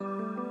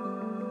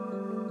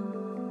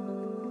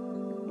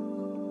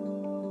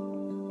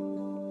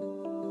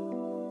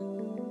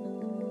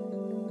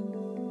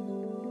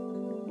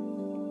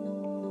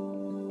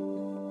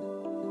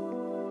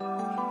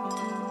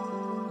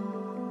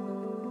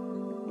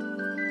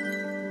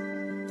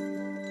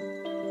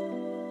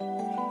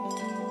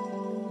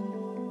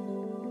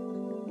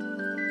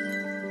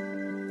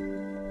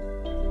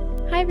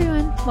Hi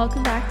everyone,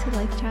 welcome back to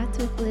Life Chats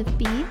with Liv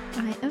B.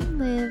 I am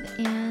Liv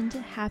and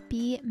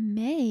happy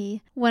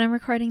May. When I'm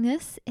recording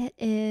this, it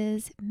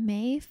is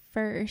May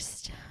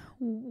 1st.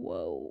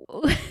 Whoa.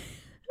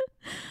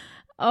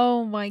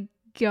 Oh my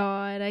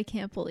God, I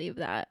can't believe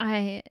that.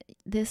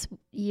 This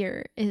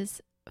year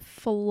is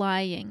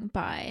flying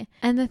by.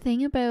 And the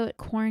thing about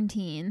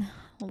quarantine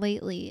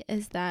lately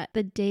is that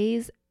the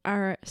days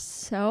are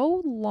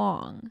so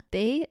long.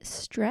 They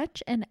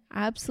stretch an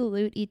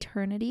absolute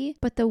eternity,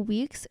 but the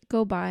weeks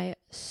go by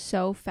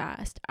so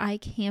fast. I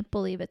can't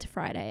believe it's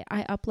Friday.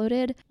 I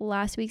uploaded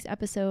last week's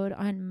episode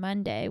on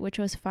Monday, which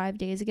was 5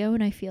 days ago,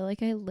 and I feel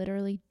like I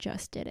literally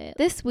just did it.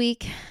 This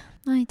week,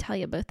 let me tell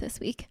you about this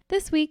week.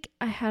 This week,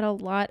 I had a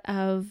lot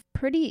of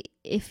pretty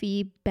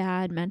iffy,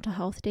 bad mental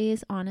health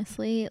days,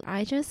 honestly.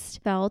 I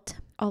just felt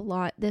a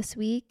lot this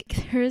week.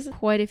 There's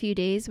quite a few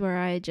days where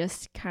I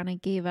just kind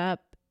of gave up.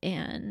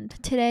 And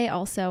today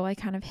also I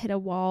kind of hit a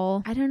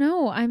wall. I don't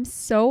know. I'm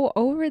so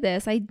over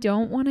this. I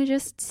don't want to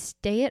just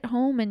stay at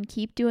home and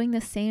keep doing the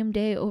same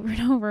day over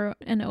and over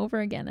and over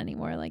again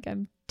anymore. Like,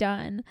 I'm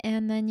done.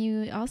 And then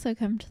you also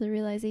come to the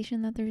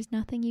realization that there's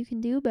nothing you can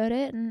do about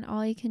it, and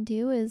all you can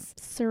do is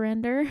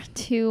surrender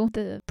to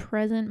the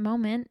present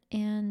moment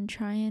and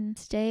try and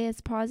stay as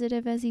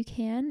positive as you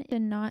can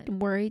and not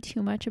worry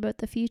too much about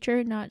the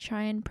future, not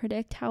try and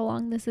predict how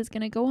long this is going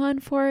to go on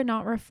for,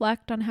 not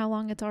reflect on how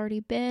long it's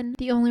already been.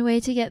 The only way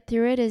to get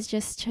through it is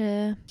just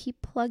to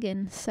keep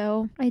plugging.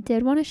 So I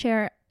did want to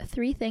share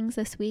 3 things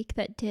this week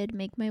that did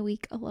make my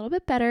week a little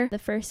bit better. The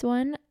first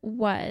one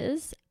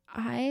was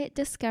I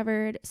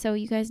discovered, so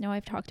you guys know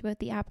I've talked about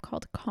the app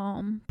called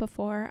Calm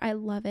before. I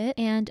love it.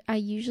 And I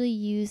usually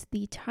use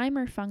the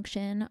timer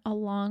function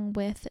along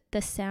with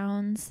the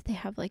sounds. They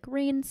have like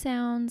rain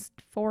sounds,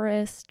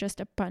 forest, just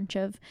a bunch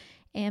of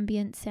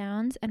ambient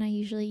sounds. And I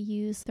usually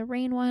use the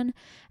rain one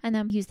and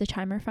then use the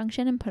timer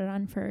function and put it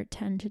on for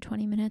 10 to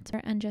 20 minutes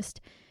and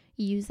just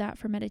use that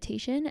for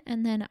meditation.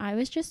 And then I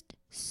was just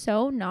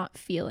so not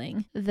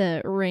feeling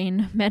the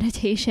rain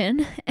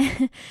meditation,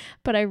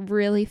 but I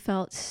really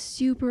felt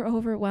super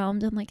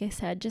overwhelmed and, like I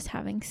said, just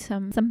having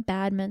some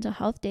bad mental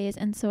health days.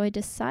 And so I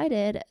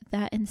decided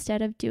that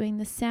instead of doing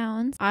the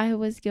sounds, I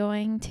was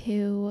going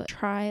to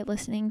try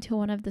listening to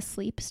one of the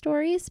sleep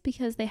stories,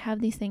 because they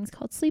have these things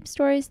called sleep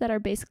stories that are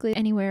basically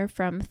anywhere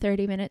from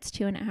 30 minutes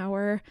to an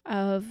hour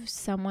of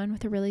someone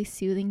with a really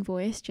soothing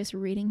voice just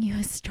reading you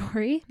a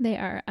story. They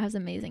are as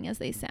amazing as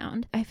they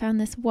sound. I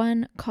found this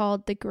one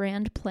called The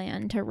Grand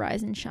Plan to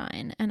Rise and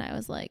Shine, and I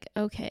was like,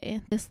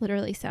 okay, this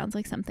literally sounds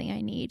like something I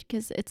need,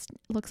 because it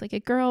looks like a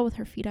girl with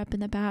her feet up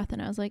in the bath,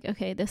 and I was like,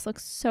 okay, this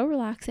looks so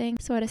relaxing.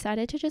 So I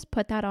decided to just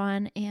put that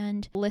on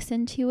and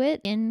listen to it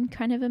in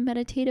kind of a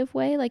meditative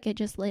way. Like, I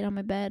just laid on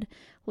my bed,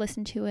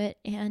 listened to it,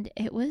 and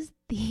it was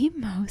the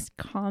most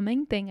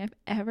calming thing I've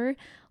ever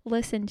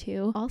listened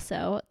to.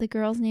 Also, the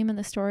girl's name in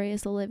the story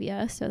is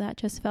Olivia, so that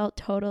just felt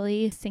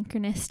totally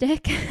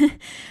synchronistic.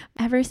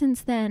 Ever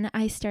since then,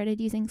 I started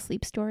using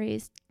sleep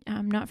stories,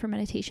 not for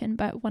meditation,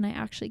 but when I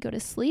actually go to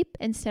sleep,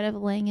 instead of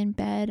laying in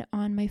bed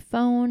on my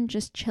phone,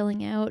 just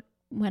chilling out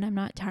when I'm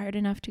not tired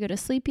enough to go to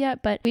sleep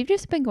yet. But we've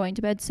just been going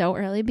to bed so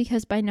early,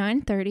 because by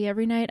 9:30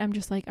 every night, I'm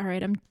just like, all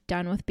right, I'm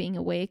done with being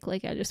awake.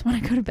 Like, I just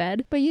want to go to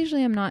bed. But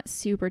usually I'm not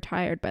super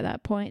tired by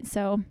that point.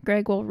 So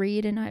Greg will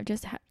read, and I've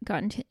just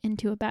gotten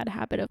into a bad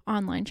habit of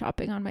online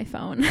shopping on my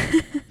phone,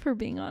 for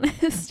being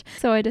honest.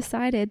 So I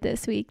decided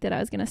this week that I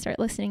was going to start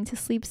listening to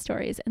sleep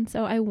stories. And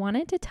so I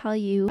wanted to tell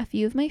you a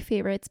few of my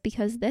favorites,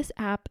 because this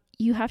app,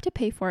 you have to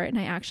pay for it,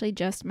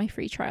 and my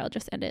free trial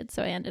just ended,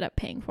 so I ended up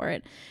paying for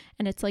it,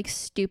 and it's like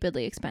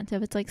stupidly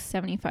expensive. It's like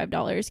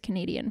 $75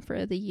 Canadian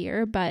for the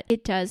year, but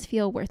it does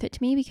feel worth it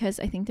to me, because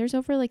I think there's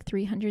over like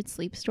 300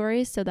 sleep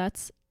stories, so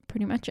that's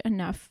pretty much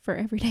enough for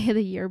every day of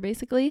the year,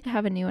 basically, to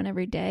have a new one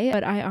every day.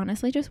 But I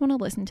honestly just want to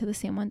listen to the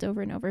same ones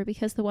over and over,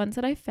 because the ones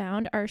that I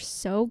found are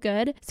so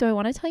good. So I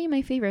want to tell you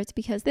my favorites,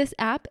 because this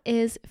app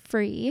is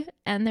free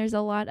and there's a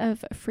lot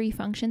of free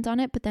functions on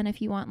it. But then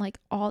if you want like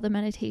all the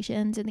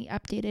meditations and the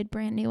updated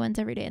brand new ones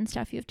every day and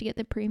stuff, you have to get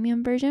the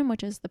premium version,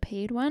 which is the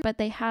paid one. But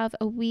they have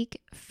a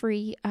week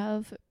free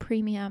of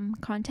premium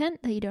content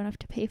that you don't have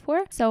to pay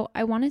for. So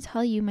I want to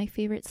tell you my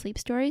favorite sleep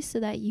stories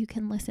so that you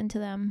can listen to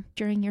them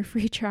during your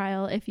free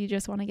trial if you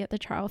just want to get the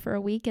trial for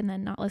a week and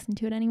then not listen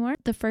to it anymore.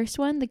 The first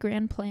one, The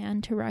Grand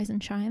Plan to Rise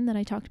and Shine, that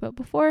I talked about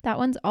before, that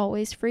one's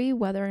always free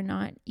whether or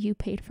not you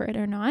paid for it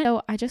or not.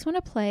 So I just want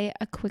to play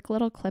a quick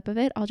little clip of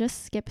it. I'll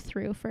just skip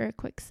through for a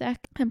quick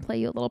sec and play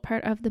you a little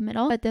part of the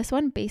middle. But this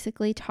one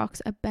basically talks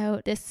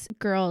about this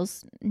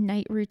girl's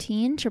night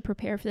routine to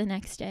prepare for the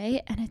next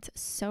day, and it's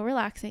so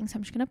relaxing. So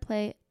I'm just going to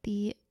play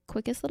the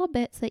quickest little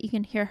bit so that you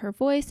can hear her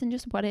voice and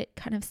just what it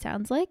kind of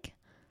sounds like.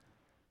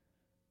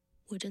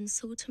 Wooden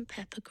salt and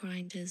pepper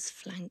grinders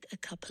flank a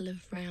couple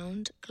of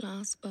round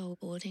glass bowls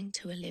according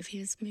to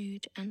Olivia's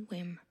mood and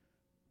whim.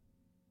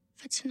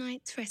 For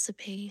tonight's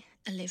recipe,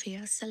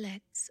 Olivia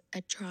selects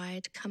a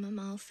dried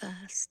chamomile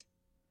first,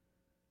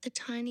 the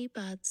tiny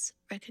buds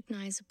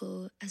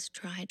recognizable as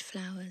dried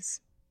flowers.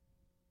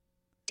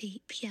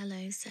 deep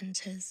yellow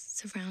centers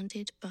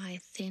surrounded by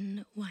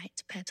thin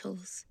white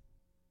petals.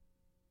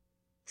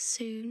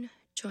 Soon,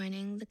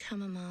 joining the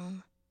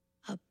chamomile,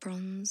 are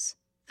bronze,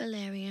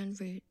 valerian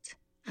root,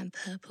 and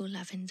purple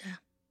lavender.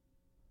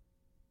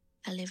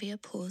 Olivia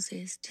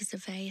pauses to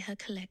survey her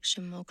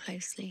collection more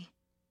closely,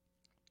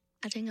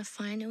 adding a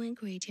final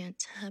ingredient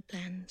to her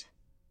blend,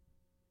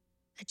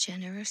 a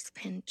generous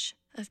pinch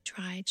of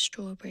dried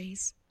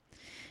strawberries.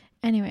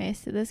 Anyway,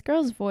 so this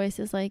girl's voice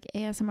is like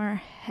ASMR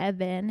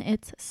heaven.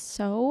 It's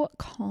so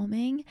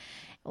calming.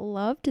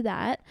 Loved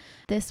that.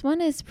 This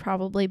one is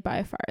probably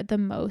by far the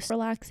most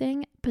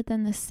relaxing. But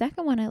then the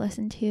second one I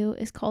listened to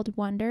is called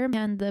Wonder,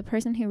 and the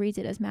person who reads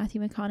it is Matthew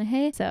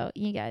McConaughey. So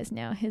you guys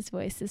know his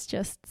voice is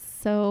just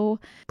so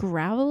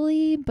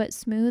gravelly but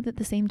smooth at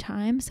the same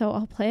time. So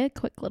I'll play a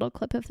quick little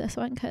clip of this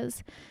one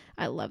because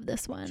I love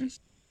this one.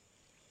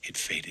 It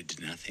faded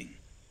to nothing,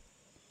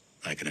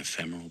 like an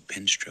ephemeral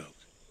pen stroke,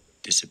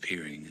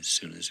 disappearing as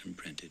soon as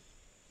imprinted.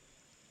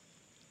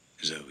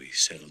 Zoe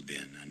settled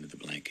in under the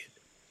blanket,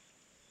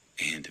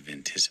 a hint of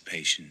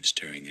anticipation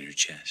stirring in her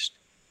chest.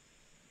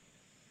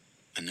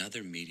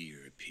 Another meteor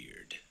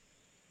appeared,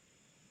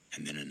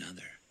 and then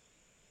another,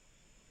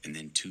 and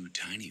then two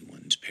tiny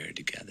ones paired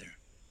together.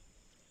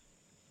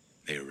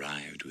 They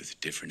arrived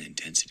with different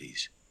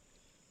intensities,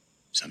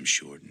 some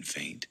short and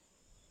faint,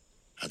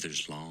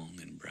 others long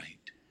and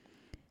bright.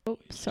 Oh,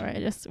 sorry,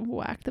 I just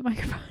whacked the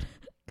microphone.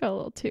 Got a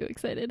little too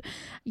excited.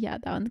 Yeah,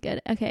 that one's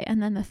good. Okay,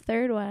 and then the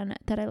third one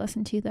that I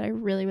listened to that I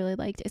really, really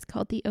liked is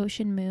called The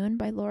Ocean Moon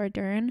by Laura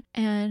Dern.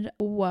 And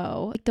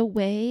whoa, like the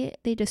way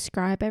they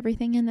describe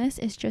everything in this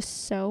is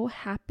just so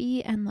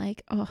happy and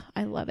like, oh,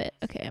 I love it.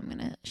 Okay, I'm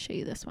gonna show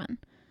you this one.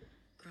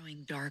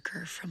 Growing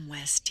darker from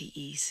west to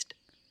east,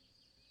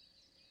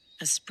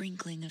 a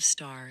sprinkling of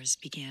stars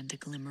began to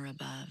glimmer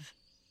above,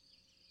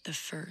 the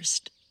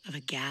first of a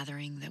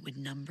gathering that would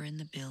number in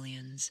the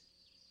billions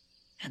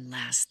and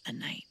last the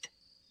night.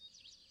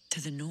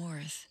 To the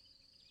north,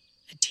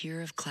 a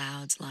tier of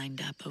clouds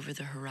lined up over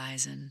the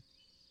horizon,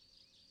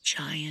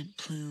 giant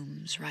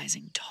plumes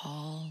rising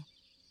tall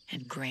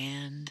and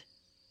grand,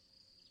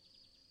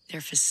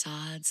 their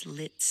facades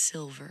lit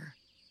silver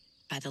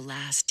by the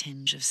last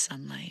tinge of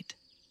sunlight,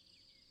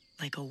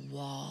 like a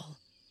wall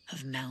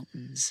of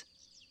mountains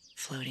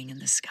floating in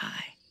the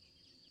sky.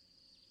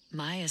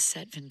 Maya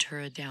set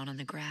Ventura down on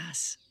the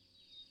grass,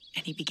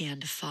 and he began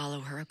to follow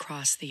her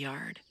across the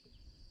yard.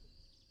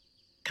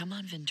 "Come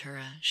on,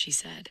 Ventura," she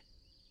said.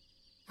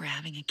 "We're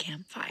having a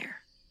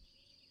campfire."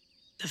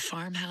 The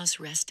farmhouse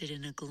rested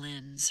in a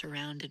glen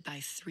surrounded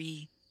by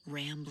 3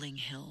 rambling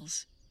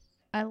hills.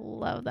 I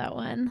love that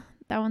one.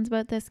 That one's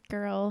about this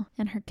girl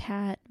and her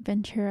cat,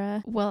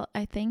 Ventura. Well,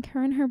 I think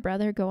her and her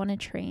brother go on a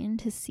train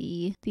to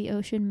see the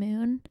ocean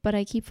moon, but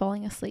I keep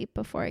falling asleep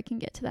before I can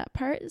get to that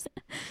part.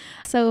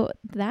 So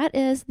that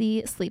is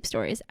the sleep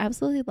stories.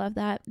 Absolutely love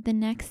that. The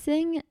next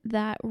thing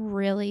that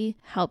really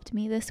helped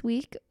me this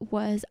week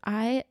was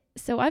I've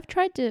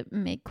tried to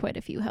make quite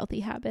a few healthy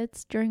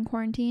habits during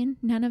quarantine.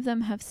 None of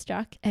them have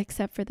stuck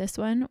except for this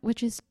one,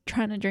 which is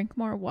trying to drink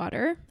more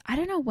water. I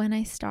don't know when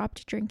I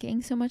stopped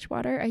drinking so much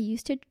water. I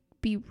used to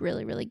be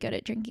really, really good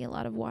at drinking a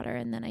lot of water,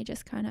 and then I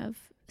just kind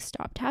of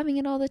stopped having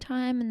it all the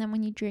time. And then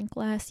when you drink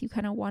less, you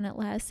kind of want it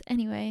less.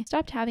 Anyway,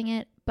 stopped having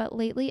it. But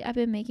lately I've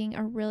been making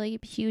a really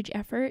huge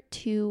effort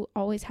to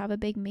always have a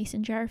big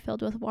mason jar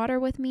filled with water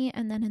with me.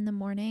 And then in the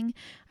morning,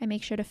 I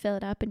make sure to fill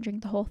it up and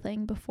drink the whole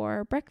thing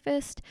before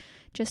breakfast,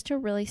 just to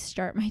really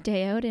start my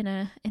day out in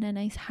a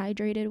nice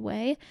hydrated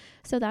way.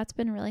 So that's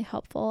been really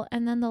helpful.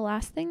 And then the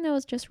last thing that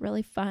was just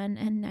really fun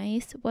and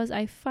nice was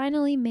I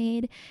finally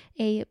made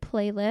a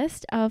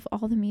playlist of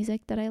all the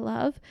music that I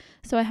love.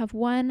 So I have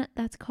one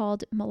that's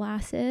called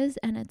Molasses,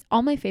 and it's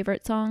all my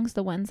favorite songs,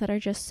 the ones that are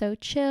just so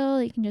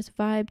chill, you can just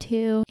vibe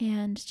to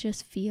and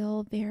just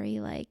feel very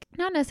like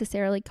not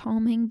necessarily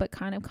calming, but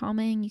kind of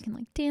calming. You can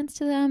like dance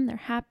to them, they're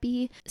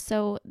happy.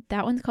 So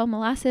that one's called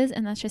Molasses,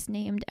 and that's just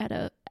named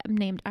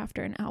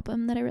after an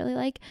album that I really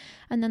like.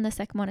 And then the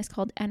second one is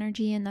called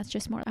Energy, and that's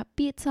just more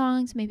upbeat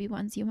songs, maybe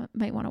ones you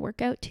might want to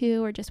work out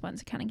to, or just ones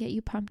to kind of get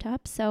you pumped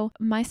up. So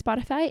my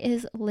Spotify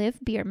is Liv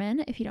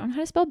Bierman. If you don't know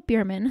how to spell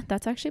Bierman,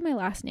 that's actually my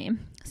last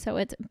name. So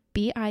it's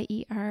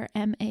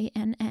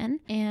Biermann,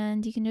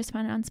 and you can just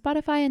find it on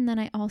Spotify. And then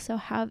I also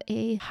have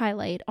a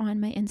highlight on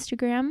my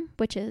Instagram,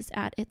 which is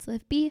at It's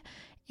Liv B,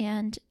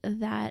 and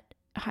that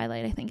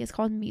highlight I think is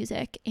called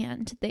Music,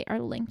 and they are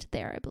linked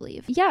there, I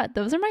believe. Yeah,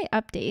 those are my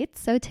updates.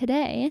 So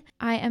today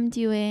I am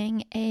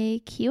doing a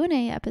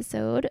Q&A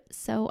episode.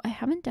 So I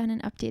haven't done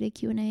an updated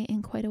Q&A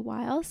in quite a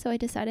while, so I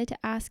decided to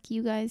ask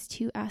you guys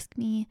to ask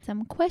me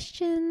some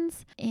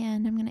questions,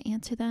 and I'm going to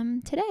answer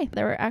them today.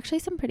 There were actually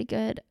some pretty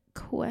good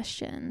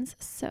questions,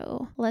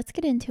 so let's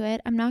get into it.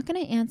 I'm not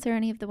going to answer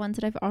any of the ones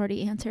that I've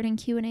already answered in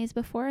Q&As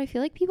before. I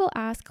feel like people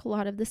ask a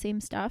lot of the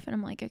same stuff, and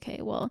I'm like,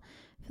 okay, well,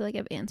 I feel like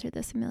I've answered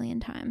this a million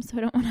times, so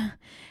I don't want to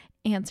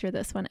answer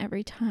this one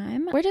every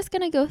time. We're just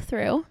going to go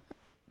through.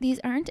 These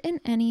aren't in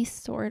any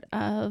sort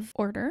of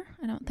order,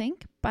 I don't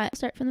think, but I'll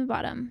start from the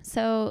bottom.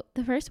 So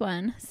the first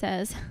one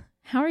says,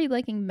 How are you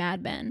liking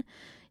Mad Men?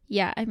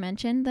 Yeah, I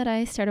mentioned that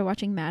I started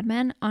watching Mad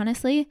Men.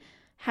 Honestly,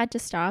 had to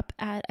stop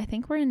at, I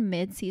think we're in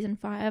mid season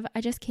 5.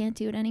 I just can't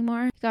do it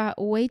anymore. It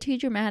got way too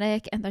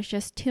dramatic and there's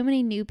just too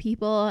many new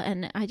people,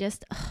 and I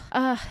just,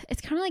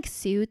 it's kind of like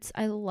Suits.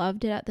 I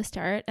loved it at the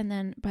start, and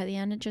then by the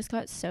end it just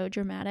got so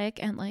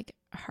dramatic and like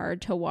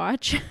hard to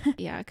watch.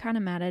 Yeah, kind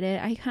of mad at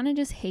it. I kind of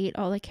just hate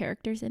all the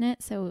characters in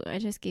it, so I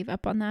just gave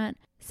up on that.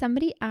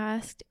 Somebody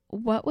asked,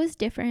 what was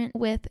different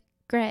with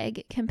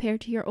Greg compared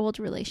to your old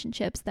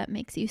relationships that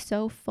makes you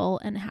so full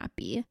and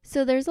happy?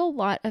 So there's a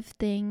lot of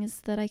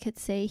things that I could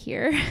say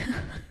here.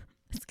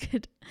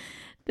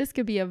 This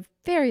could be a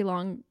very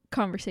long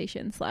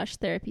conversation /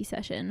 therapy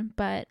session,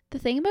 but the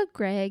thing about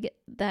Greg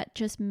that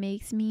just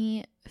makes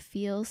me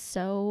feel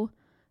so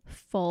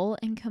full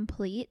and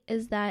complete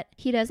is that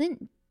he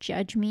doesn't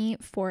judge me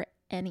for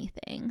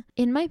anything.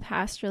 In my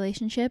past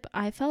relationship,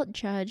 I felt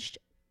judged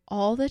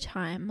all the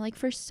time, like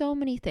for so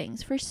many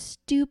things, for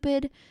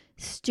stupid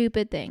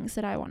things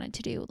that I wanted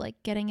to do,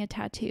 like getting a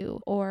tattoo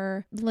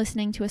or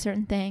listening to a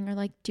certain thing, or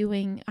like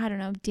doing, I don't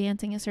know,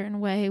 dancing a certain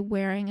way,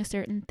 wearing a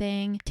certain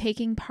thing,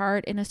 taking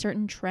part in a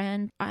certain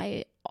trend.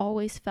 I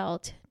always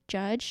felt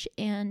judged,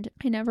 and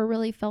I never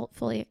really felt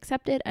fully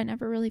accepted. I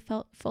never really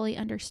felt fully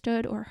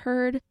understood or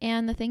heard.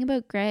 And the thing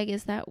about Greg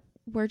is that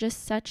we're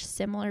just such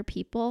similar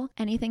people.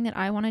 Anything that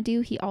I want to do,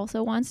 he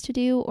also wants to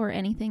do, or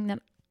anything that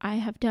I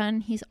have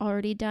done, he's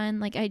already done.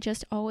 Like, I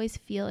just always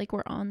feel like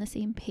we're on the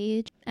same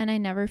page, and I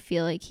never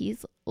feel like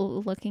he's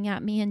looking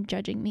at me and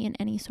judging me in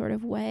any sort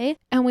of way.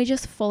 And we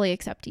just fully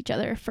accept each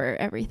other for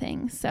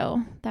everything.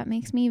 So that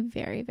makes me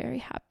very, very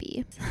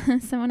happy.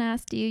 Someone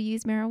asked, do you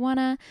use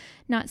marijuana?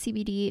 Not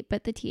CBD,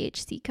 but the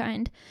THC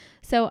kind.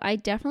 So I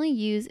definitely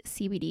use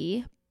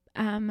CBD.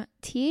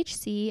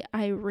 THC,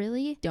 I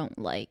really don't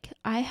like.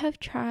 I have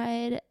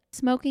tried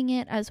smoking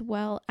it as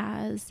well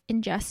as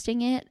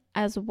ingesting it,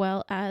 as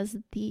well as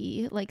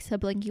the like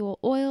sublingual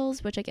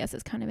oils, which I guess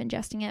is kind of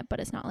ingesting it, but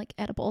it's not like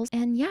edibles.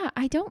 And yeah,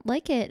 I don't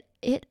like it.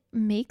 It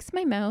makes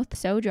my mouth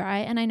so dry,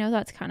 and I know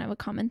that's kind of a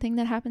common thing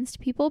that happens to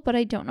people, but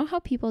I don't know how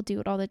people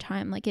do it all the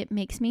time. Like, it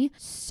makes me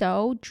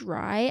so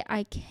dry.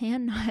 I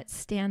cannot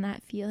stand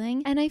that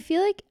feeling. And I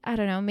feel like, I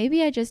don't know,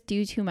 maybe I just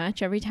do too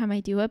much every time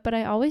I do it, but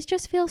I always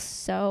just feel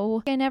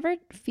so, I never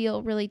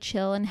feel really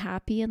chill and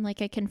happy and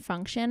like I can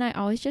function. I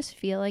always just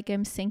feel like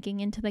I'm sinking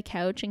into the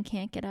couch and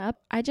can't get up.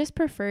 I just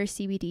prefer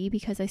CBD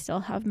because I still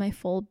have my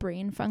full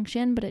brain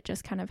function, but it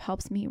just kind of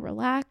helps me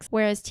relax.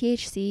 Whereas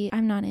THC,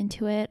 I'm not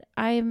into it.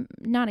 I'm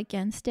not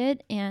against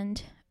it,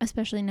 and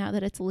especially now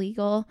that it's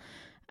legal,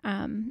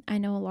 I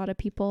know a lot of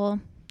people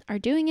are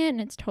doing it and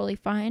it's totally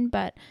fine,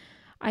 but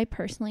I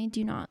personally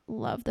do not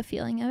love the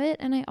feeling of it.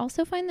 And I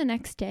also find the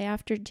next day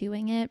after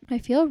doing it, I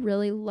feel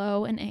really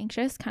low and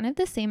anxious, kind of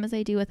the same as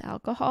I do with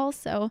alcohol.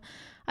 So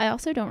I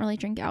also don't really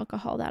drink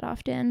alcohol that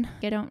often.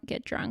 I don't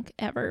get drunk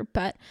ever,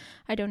 but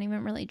I don't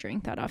even really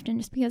drink that often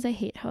just because I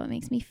hate how it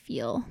makes me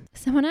feel.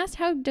 Someone asked,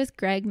 how does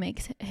Greg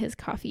make his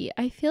coffee?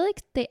 I feel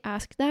like they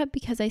asked that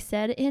because I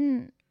said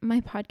in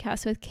my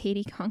podcast with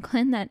Katie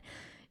Conklin that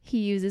he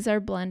uses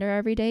our blender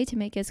every day to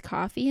make his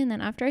coffee. And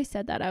then after I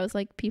said that, I was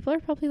like, people are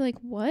probably like,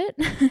 what?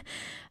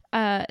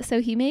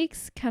 So he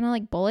makes kind of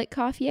like bullet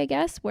coffee, I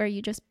guess, where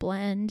you just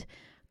blend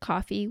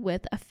coffee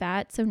with a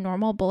fat. So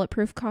normal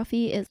bulletproof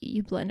coffee is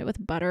you blend it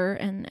with butter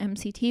and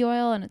MCT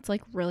oil, and it's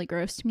like really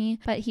gross to me.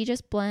 But he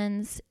just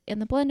blends in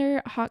the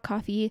blender hot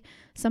coffee,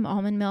 some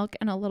almond milk,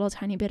 and a little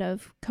tiny bit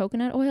of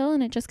coconut oil,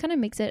 and it just kind of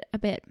makes it a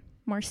bit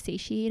more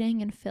satiating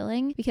and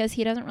filling, because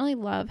he doesn't really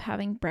love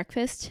having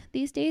breakfast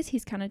these days.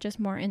 He's kind of just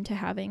more into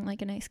having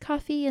like a nice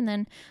coffee, and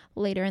then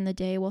later in the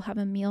day we'll have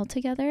a meal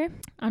together.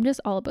 I'm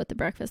just all about the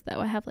breakfast though.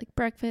 I have like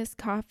breakfast,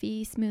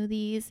 coffee,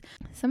 smoothies.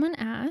 Someone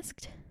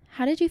asked,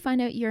 how did you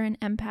find out you're an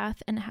empath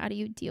and how do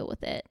you deal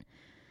with it?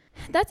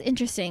 That's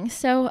interesting.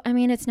 So, I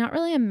mean, it's not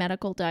really a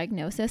medical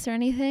diagnosis or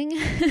anything.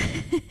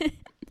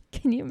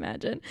 Can you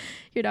imagine?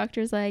 Your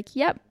doctor's like,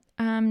 yep.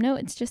 No,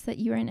 it's just that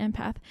you are an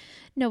empath.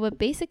 No, but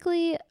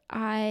basically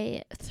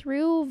I've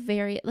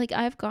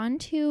gone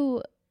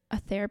to a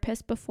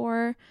therapist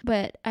before,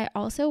 but I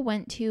also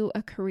went to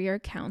a career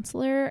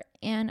counselor,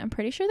 and I'm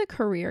pretty sure the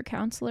career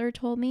counselor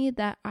told me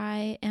that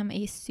I am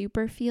a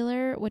super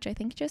feeler, which I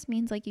think just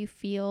means like you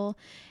feel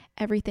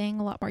everything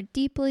a lot more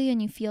deeply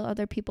and you feel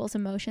other people's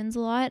emotions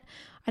a lot.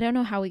 I don't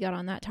know how we got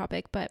on that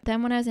topic, but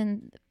then when I was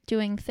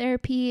doing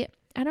therapy,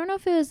 I don't know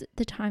if it was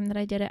the time that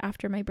I did it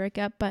after my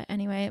breakup, but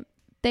anyway,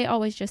 they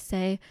always just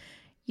say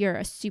you're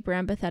a super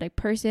empathetic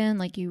person,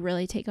 like you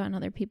really take on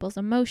other people's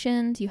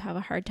emotions, you have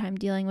a hard time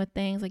dealing with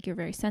things, like you're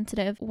very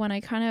sensitive. When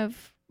I kind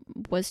of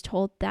was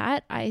told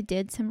that, I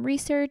did some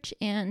research,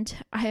 and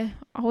I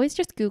always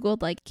just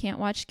Googled like can't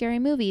watch scary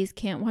movies,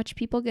 can't watch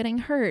people getting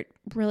hurt,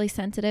 really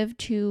sensitive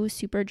to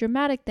super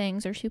dramatic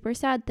things or super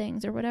sad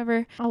things or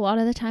whatever. A lot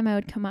of the time I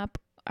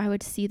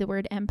would see the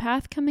word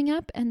empath coming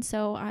up, and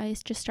so I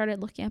just started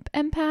looking up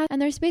empath,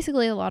 and there's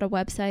basically a lot of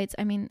websites.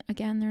 I mean,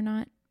 again, they're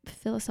not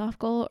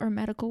philosophical or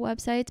medical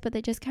websites, but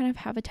they just kind of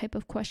have a type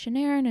of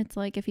questionnaire, and it's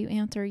like if you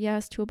answer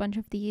yes to a bunch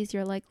of these,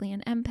 you're likely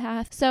an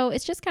empath. So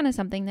it's just kind of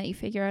something that you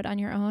figure out on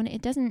your own.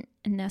 It doesn't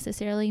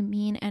necessarily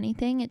mean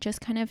anything. It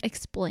just kind of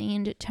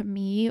explained to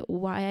me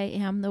why I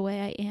am the way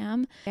I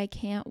am. I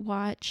can't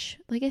watch,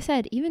 like I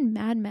said, even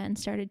Mad Men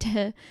started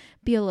to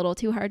be a little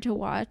too hard to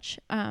watch,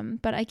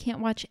 but I can't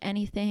watch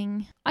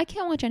anything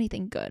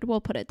good,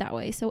 we'll put it that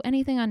way. So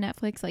anything on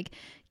Netflix, like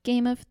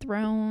Game of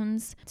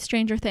Thrones,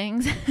 Stranger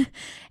Things,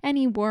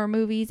 any war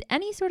movies,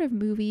 any sort of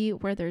movie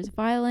where there's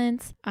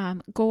violence,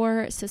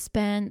 gore,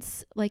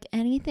 suspense, like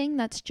anything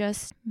that's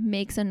just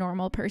makes a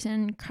normal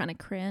person kind of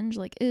cringe,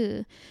 like,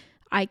 ew,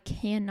 I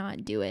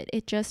cannot do it.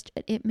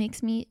 It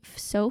makes me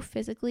so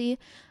physically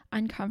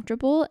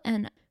uncomfortable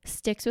and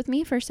sticks with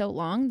me for so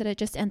long that it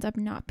just ends up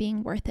not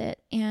being worth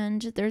it.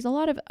 And there's a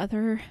lot of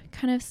other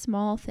kind of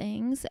small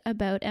things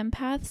about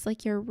empaths,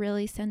 like you're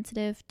really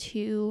sensitive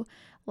to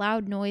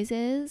loud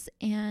noises,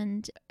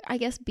 and I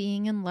guess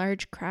being in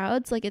large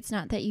crowds, like it's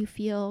not that you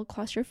feel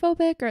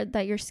claustrophobic or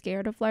that you're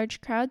scared of large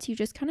crowds, you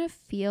just kind of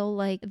feel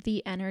like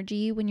the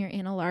energy when you're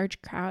in a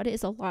large crowd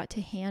is a lot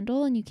to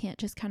handle and you can't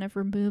just kind of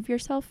remove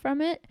yourself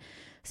from it.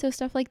 So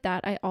stuff like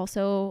that I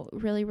also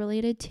really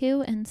related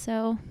to, and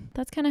so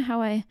that's kind of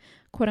how I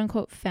quote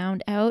unquote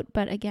found out.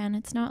 But again,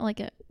 it's not like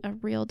a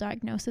real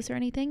diagnosis or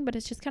anything, but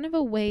it's just kind of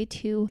a way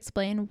to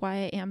explain why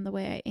I am the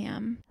way I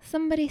am.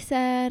 Somebody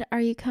said, are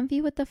you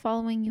comfy with the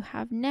following you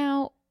have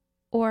now,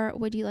 or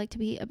would you like to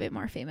be a bit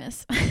more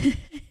famous?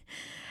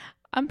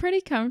 I'm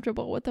pretty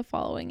comfortable with the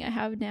following I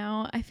have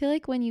now. I feel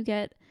like when you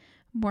get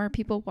more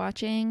people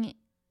watching,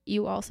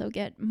 you also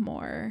get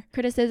more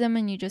criticism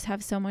and you just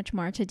have so much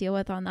more to deal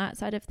with on that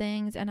side of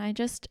things. And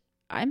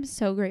I'm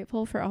so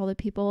grateful for all the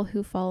people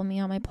who follow me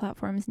on my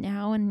platforms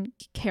now and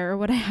care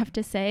what I have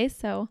to say.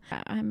 So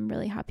I'm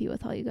really happy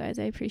with all you guys.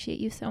 I appreciate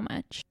you so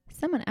much.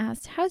 Someone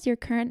asked, how's your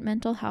current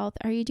mental health?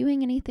 Are you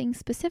doing anything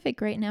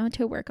specific right now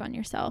to work on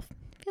yourself?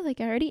 I feel like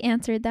I already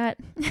answered that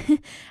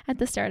at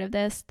the start of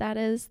this. That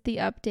is the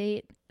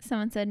update.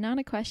 Someone said, not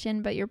a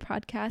question, but your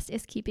podcast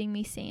is keeping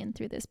me sane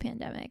through this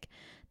pandemic.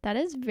 That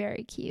is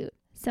very cute.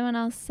 Someone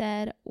else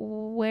said,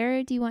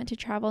 where do you want to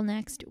travel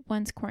next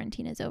once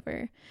quarantine is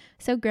over?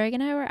 So Greg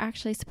and I were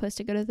actually supposed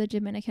to go to the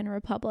Dominican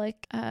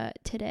Republic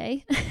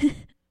today.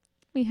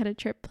 We had a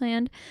trip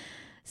planned.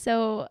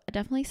 So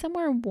definitely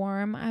somewhere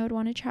warm I would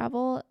want to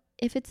travel.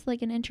 If it's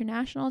like an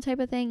international type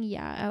of thing,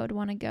 yeah, I would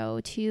want to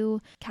go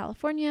to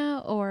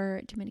California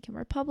or Dominican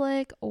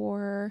Republic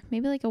or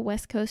maybe like a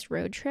West Coast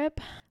road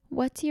trip.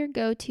 What's your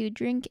go-to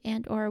drink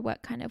and or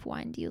what kind of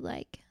wine do you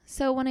like?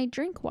 So when I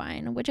drink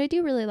wine, which I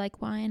do really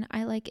like wine,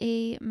 I like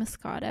a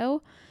Moscato.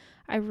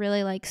 I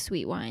really like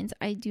sweet wines.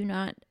 I do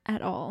not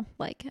at all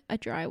like a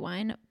dry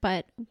wine,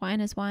 but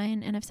wine is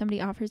wine. And if somebody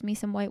offers me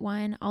some white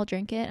wine, I'll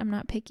drink it. I'm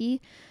not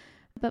picky.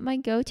 But my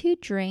go-to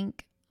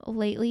drink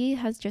lately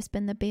has just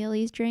been the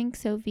Bailey's drink.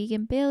 So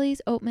vegan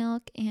Bailey's, oat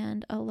milk,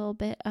 and a little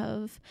bit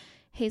of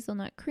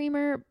hazelnut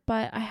creamer.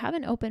 But I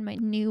haven't opened my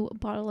new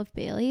bottle of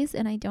Bailey's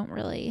and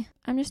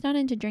I'm just not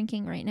into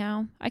drinking right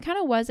now. I kind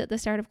of was at the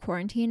start of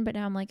quarantine, but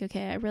now I'm like,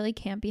 okay, I really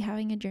can't be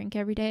having a drink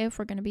every day if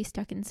we're going to be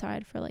stuck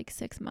inside for like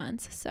 6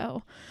 months.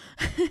 So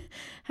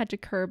had to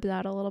curb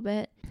that a little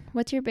bit.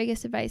 What's your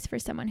biggest advice for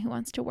someone who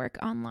wants to work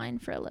online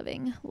for a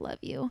living? Love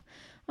you.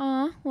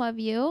 Aw, love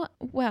you.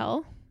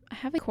 Well, I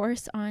have a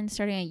course on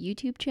starting a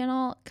YouTube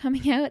channel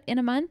coming out in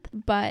a month,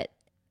 but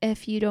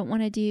if you don't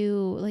want to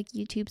do like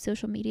YouTube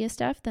social media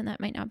stuff, then that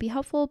might not be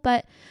helpful.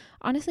 But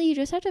honestly, you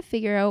just have to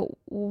figure out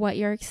what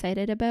you're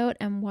excited about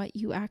and what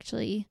you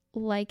actually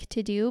like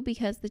to do,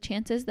 because the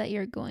chances that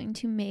you're going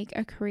to make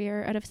a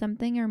career out of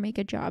something or make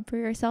a job for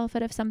yourself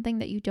out of something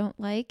that you don't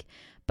like,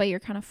 but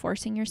you're kind of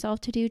forcing yourself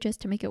to do just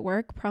to make it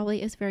work,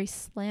 probably is very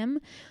slim.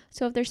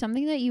 So if there's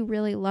something that you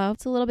really love,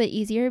 it's a little bit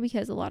easier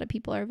because a lot of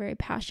people are very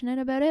passionate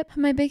about it.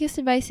 My biggest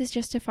advice is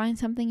just to find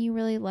something you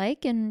really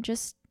like and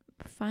just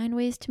find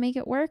ways to make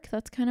it work.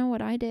 That's kind of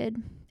what I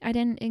did. I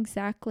didn't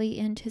exactly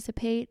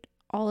anticipate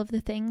all of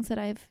the things that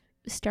I've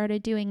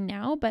started doing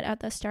now, but at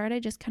the start I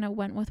just kind of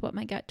went with what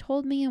my gut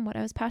told me and what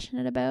I was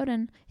passionate about,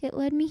 and it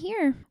led me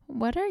here.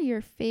 What are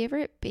your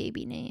favorite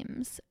baby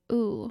names?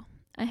 Ooh,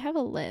 I have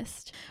a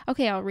list.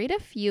 Okay, I'll read a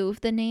few of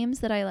the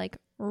names that I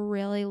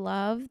really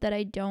love that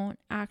I don't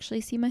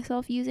actually see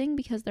myself using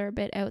because they're a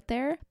bit out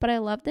there, but I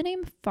love the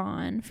name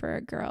Fawn for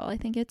a girl. I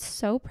think it's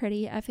so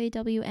pretty,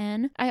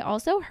 Fawn. I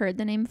also heard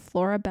the name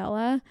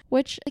Florabella,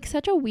 which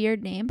such a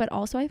weird name, but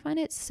also I find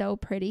it so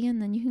pretty,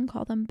 and then you can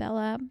call them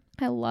Bella.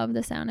 I love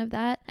the sound of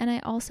that. And I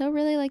also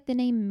really like the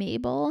name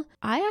Mabel.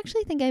 I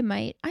actually think I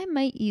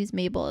might use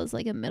Mabel as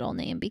a middle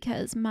name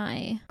because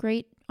my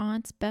great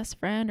aunt's best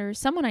friend or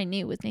someone I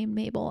knew was named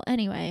Mabel.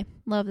 Anyway,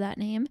 love that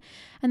name.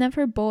 And then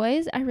for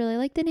boys, I really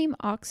like the name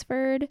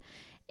Oxford,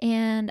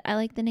 and I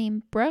like the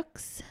name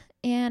Brooks,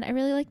 and I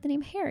really like the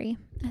name Harry.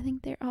 I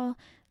think they're all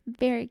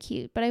Very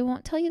cute, but I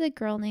won't tell you the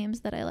girl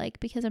names that I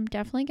like because I'm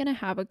definitely going to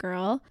have a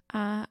girl.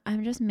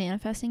 I'm just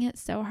manifesting it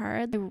so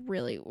hard. I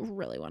really,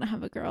 really want to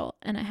have a girl,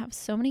 and I have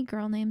so many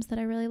girl names that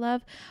I really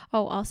love.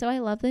 Oh, also, I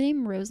love the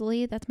name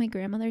Rosalie. That's my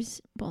grandmother's,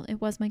 well, it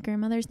was my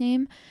grandmother's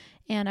name,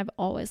 and I've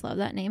always loved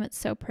that name. It's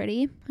so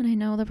pretty. And I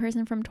know the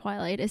person from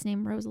Twilight is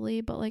named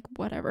Rosalie, but like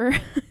whatever.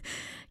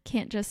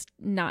 Can't just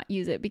not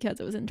use it because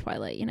it was in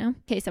Twilight, you know?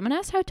 Okay, someone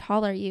asked how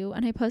tall are you?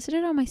 And I posted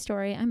it on my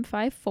story. I'm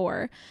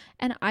 5'4",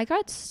 and I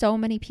got so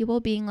many people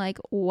being like,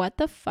 what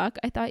the fuck?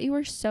 I thought you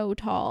were so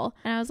tall.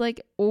 And I was like,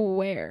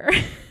 where?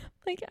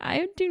 Like,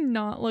 I do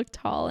not look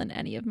tall in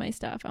any of my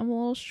stuff. I'm a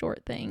little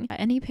short thing.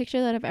 Any picture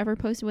that I've ever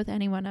posted with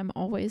anyone, I'm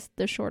always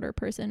the shorter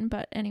person.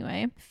 But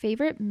anyway,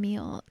 favorite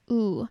meal.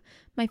 Ooh,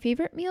 my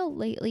favorite meal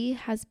lately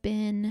has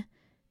been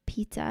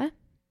pizza.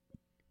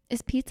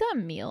 Is pizza a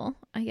meal?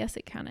 I guess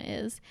it kind of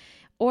is.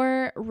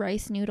 Or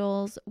rice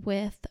noodles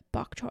with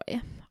bok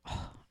choy.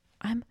 Oh,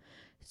 I'm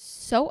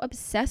so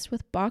obsessed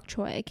with bok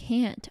choy. I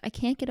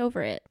can't get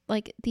over it.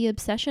 Like, the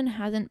obsession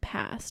hasn't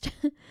passed.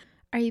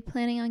 Are you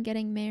planning on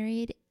getting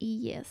married?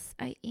 Yes,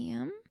 I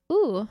am.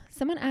 Ooh,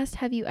 someone asked,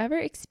 have you ever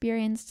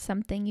experienced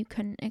something you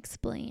couldn't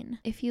explain?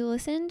 If you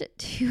listened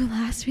to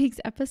last week's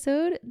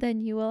episode, then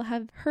you will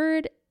have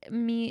heard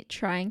me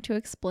trying to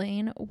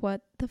explain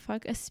what the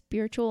fuck a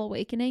spiritual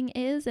awakening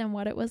is and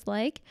what it was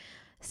like.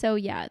 So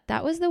yeah,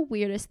 that was the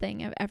weirdest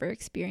thing I've ever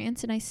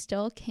experienced, and I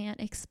still can't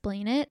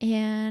explain it,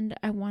 and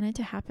I want it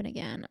to happen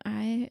again.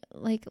 I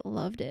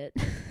loved it.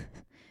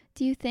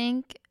 Do you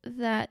think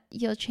that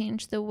you'll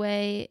change the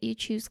way you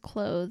choose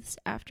clothes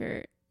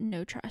after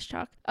No Trash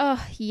Talk?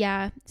 Oh,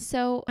 yeah.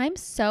 So I'm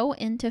so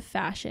into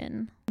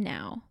fashion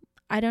now.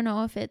 I don't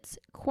know if it's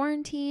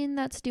quarantine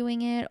that's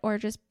doing it or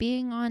just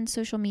being on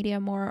social media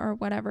more or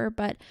whatever,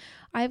 but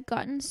I've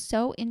gotten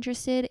so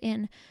interested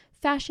in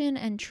fashion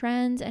and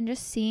trends and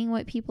just seeing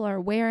what people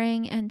are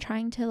wearing and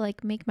trying to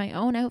like make my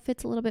own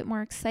outfits a little bit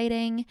more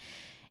exciting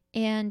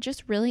and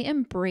just really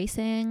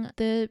embracing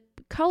the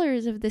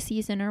colors of the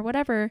season or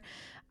whatever.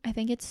 I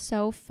think it's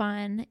so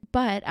fun.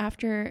 But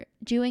after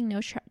doing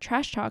No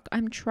Trash Talk,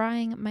 I'm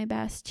trying my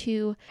best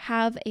to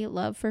have a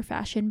love for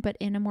fashion, but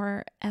in a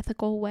more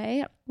ethical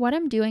way. What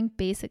I'm doing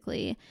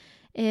basically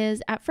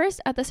is at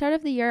the start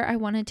of the year, I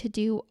wanted to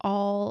do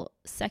all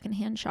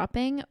secondhand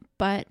shopping,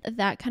 but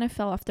that kind of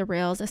fell off the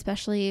rails,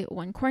 especially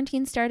when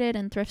quarantine started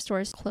and thrift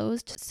stores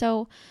closed.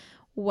 So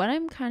what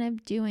I'm kind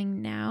of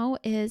doing now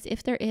is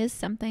if there is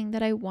something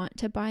that I want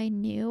to buy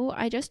new,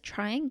 I just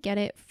try and get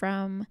it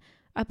from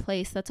a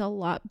place that's a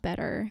lot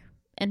better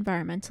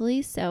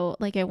environmentally. So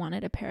like I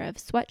wanted a pair of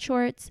sweat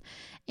shorts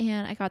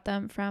and I got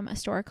them from a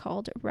store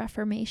called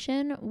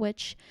Reformation,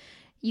 which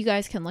you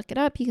guys can look it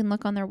up. You can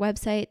look on their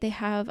website. They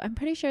have, I'm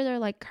pretty sure they're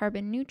like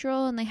carbon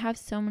neutral, and they have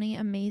so many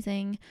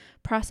amazing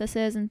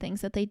processes and things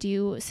that they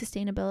do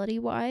sustainability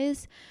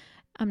wise.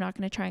 I'm not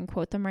going to try and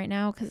quote them right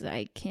now because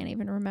I can't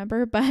even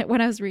remember. But when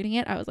I was reading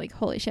it, I was like,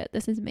 holy shit,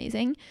 this is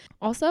amazing.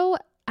 Also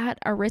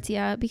at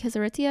Aritzia, because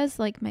Aritzia is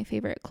like my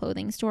favorite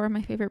clothing store,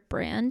 my favorite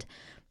brand,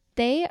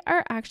 they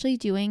are actually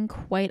doing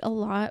quite a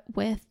lot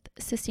with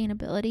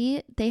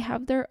sustainability. They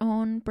have their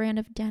own brand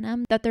of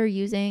denim that they're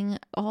using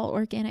all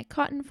organic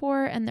cotton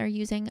for, and they're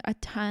using a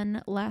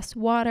ton less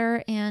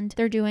water, and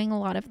they're doing a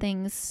lot of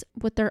things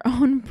with their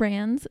own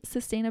brands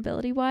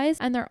sustainability wise.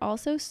 And they're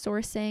also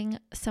sourcing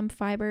some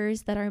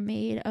fibers that are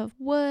made of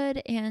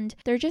wood, and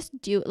they're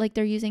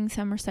using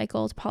some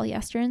recycled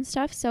polyester and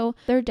stuff. So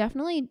they're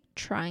definitely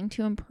trying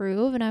to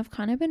improve, and I've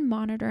kind of been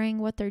monitoring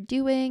what they're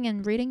doing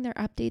and reading their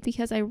updates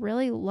because I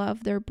really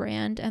love their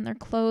brand, and their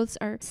clothes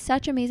are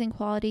such amazing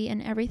quality,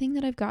 and everything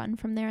that I've gotten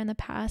from there in the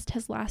past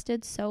has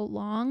lasted so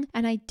long.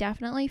 And I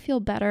definitely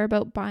feel better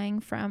about buying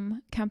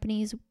from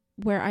companies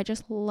where I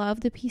just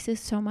love the pieces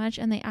so much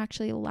and they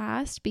actually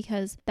last,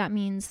 because that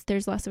means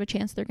there's less of a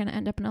chance they're going to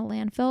end up in a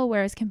landfill,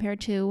 whereas compared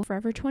to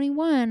Forever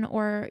 21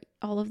 or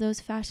all of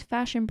those fast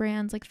fashion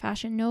brands like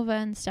Fashion Nova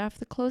and stuff,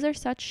 the clothes are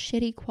such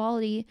shitty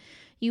quality.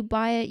 You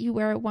buy it, you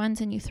wear it once,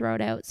 and you throw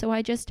it out. So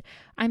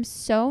I'm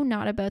so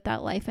not about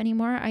that life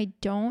anymore. I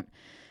don't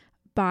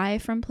buy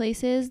from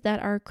places that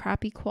are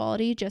crappy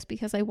quality just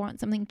because I want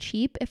something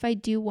cheap. If I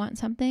do want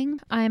something,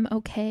 I'm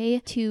okay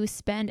to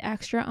spend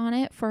extra on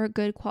it for a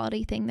good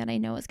quality thing that I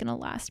know is going to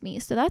last me.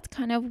 So that's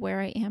kind of where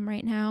I am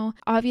right now.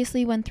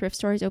 Obviously, when thrift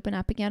stores open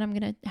up again, I'm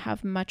going to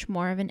have much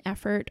more of an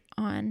effort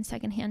on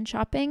secondhand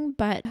shopping,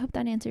 but I hope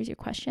that answers your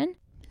question.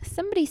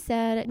 Somebody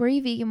said, were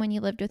you vegan when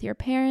you lived with your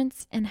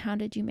parents, and how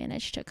did you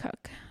manage to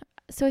cook?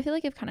 So I feel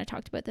like I've kind of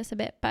talked about this a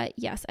bit, but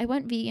yes, I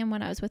went vegan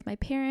when I was with my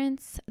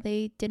parents.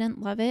 They didn't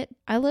love it.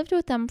 I lived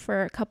with them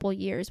for a couple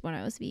years when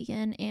I was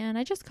vegan, and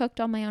I just cooked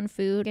all my own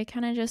food. I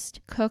kind of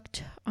just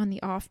cooked on the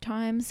off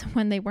times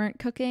when they weren't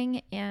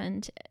cooking,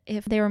 and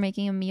if they were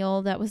making a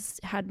meal that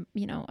had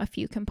a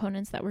few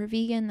components that were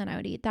vegan, then I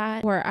would eat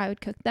that, or I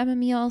would cook them a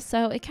meal.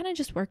 So it kind of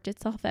just worked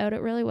itself out.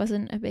 It really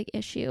wasn't a big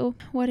issue.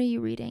 What are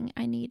you reading?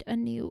 I need a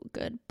new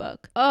good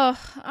book.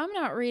 I'm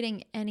not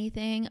reading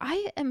anything.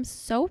 I am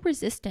so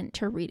resistant to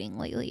into reading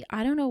lately.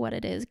 I don't know what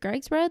it is.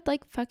 Greg's read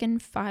like fucking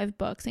 5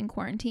 books in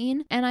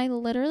quarantine and I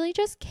literally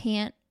just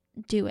can't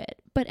do it.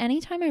 But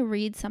anytime I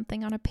read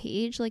something on a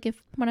page, like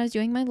when I was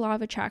doing my law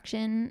of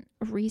attraction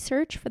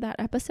research for that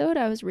episode,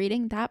 I was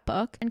reading that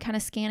book and kind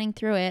of scanning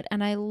through it,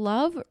 and I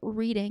love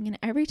reading, and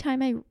every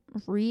time I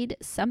read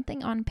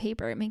something on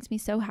paper, it makes me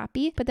so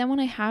happy. But then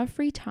when I have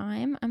free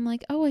time, I'm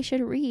like, oh, I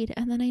should read,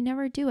 and then I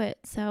never do it.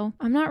 So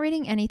I'm not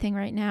reading anything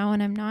right now,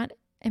 and I'm not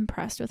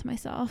impressed with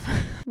myself.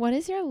 What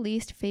is your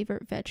least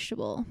favorite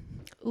vegetable?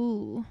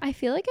 Ooh, I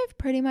feel like I've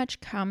pretty much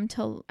come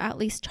to at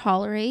least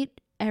tolerate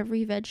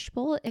every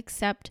vegetable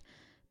except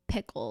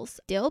pickles.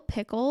 Dill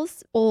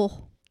pickles,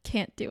 oh,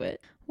 can't do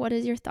it. What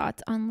is your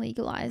thoughts on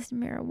legalized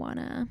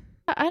marijuana?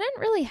 I didn't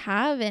really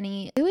have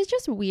any. It was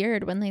just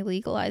weird when they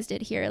legalized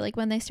it here. Like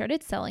when they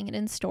started selling it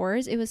in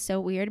stores, it was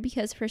so weird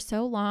because for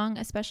so long,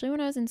 especially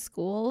when I was in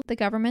school, the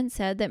government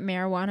said that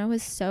marijuana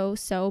was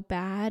so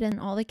bad,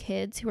 and all the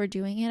kids who were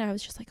doing it, I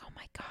was just like, oh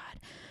my God,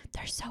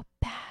 they're so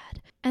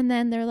bad. And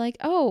then they're like,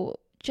 oh,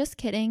 just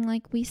kidding,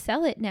 like we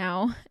sell it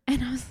now.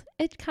 And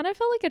it kind of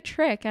felt like a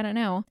trick. I don't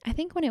know. I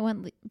think when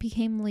it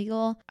became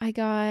legal,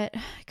 Greg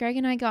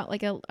and I got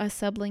like a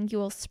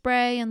sublingual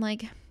spray, and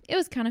like it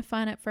was kind of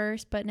fun at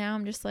first, but now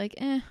I'm just like,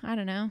 I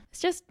don't know.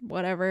 It's just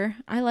whatever.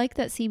 I like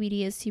that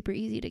CBD is super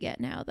easy to get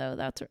now, though.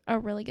 That's a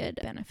really good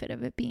benefit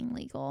of it being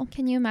legal.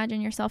 Can you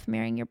imagine yourself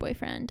marrying your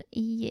boyfriend?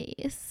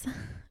 Yes.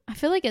 I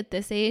feel like at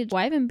this age,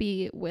 why even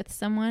be with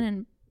someone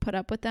and put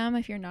up with them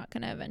if you're not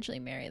going to eventually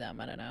marry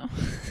them? I don't know.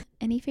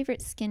 Any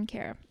favorite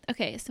skincare?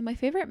 Okay, so my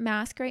favorite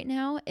mask right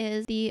now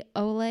is the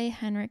Ole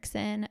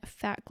Henriksen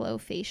Fat Glow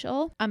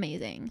Facial.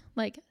 Amazing.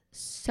 Like,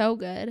 so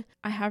good.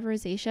 I have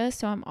rosacea,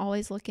 so I'm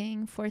always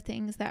looking for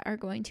things that are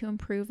going to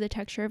improve the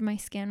texture of my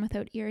skin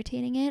without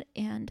irritating it,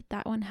 and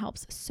that one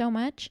helps so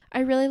much.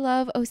 I really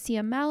love Osea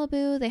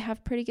Malibu. They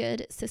have pretty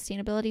good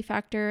sustainability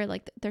factor.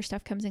 Like their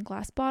stuff comes in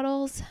glass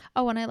bottles.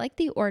 Oh, and I like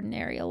The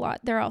Ordinary a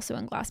lot. They're also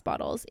in glass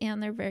bottles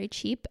and they're very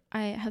cheap.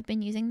 I have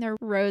been using their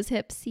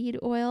rosehip seed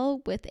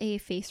oil with a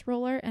face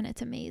roller, and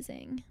it's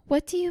amazing.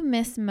 What do you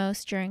miss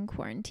most during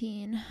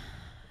quarantine?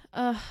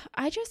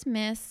 I just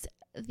miss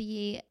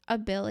the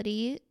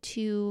ability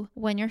to,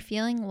 when you're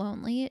feeling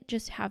lonely,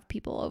 just have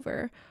people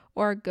over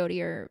or go to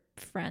your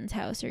friend's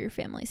house or your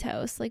family's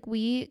house. Like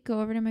we go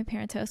over to my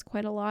parents' house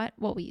quite a lot.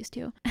 Well, we used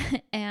to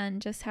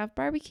and just have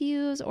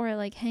barbecues or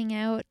like hang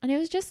out, and it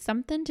was just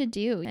something to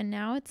do. And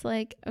now it's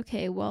like,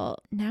 okay, well,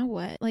 now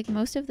what? Like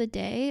most of the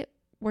day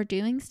we're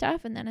doing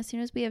stuff, and then as soon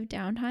as we have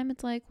downtime,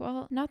 it's like,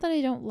 well, not that I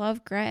don't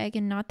love Greg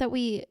and not that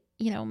we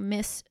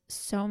miss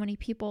so many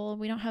people.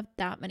 We don't have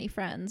that many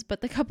friends,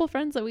 but the couple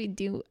friends that we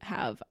do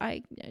have,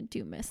 I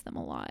do miss them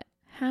a lot.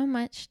 How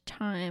much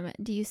time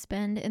do you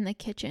spend in the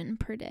kitchen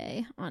per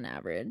day on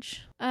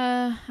average?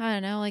 I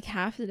don't know, like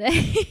half the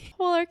day.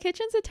 Well, our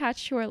kitchen's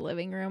attached to our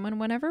living room, and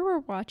whenever we're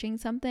watching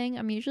something,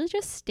 I'm usually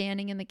just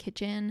standing in the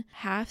kitchen,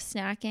 half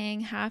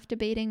snacking, half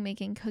debating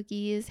making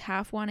cookies,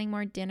 half wanting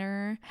more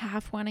dinner,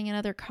 half wanting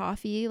another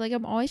coffee. Like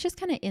I'm always just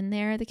kind of in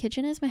there. The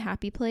kitchen is my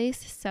happy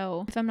place.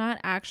 So if I'm not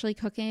actually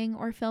cooking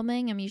or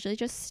filming, I'm usually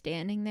just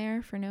standing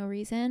there for no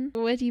reason.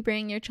 Would you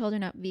bring your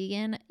children up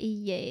vegan?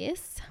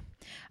 Yes.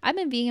 I've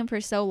been vegan for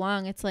so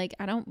long, it's like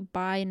I don't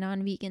buy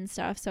non-vegan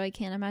stuff, so I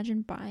can't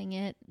imagine buying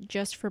it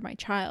just for my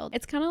child.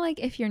 It's kind of like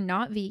if you're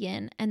not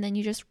vegan and then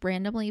you just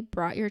randomly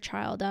brought your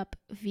child up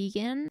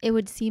vegan, it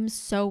would seem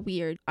so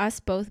weird. Us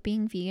both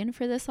being vegan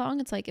for this long,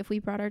 it's like if we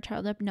brought our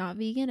child up not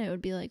vegan, it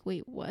would be like,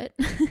 wait, what?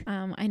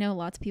 I know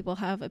lots of people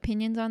have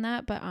opinions on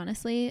that, but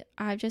honestly,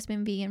 I've just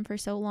been vegan for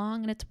so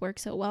long and it's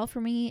worked so well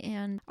for me,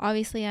 and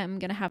obviously I'm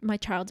gonna have my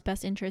child's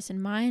best interest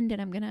in mind,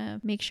 and I'm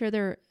gonna make sure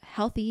they're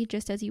healthy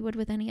just as you would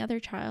with any other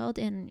child,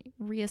 and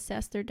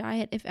reassess their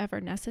diet if ever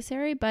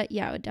necessary. But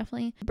yeah, I would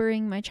definitely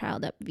bring my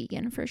child up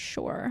vegan for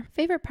sure.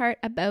 Favorite part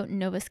about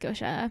Nova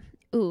Scotia?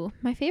 Ooh,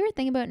 my favorite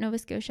thing about Nova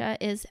Scotia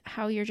is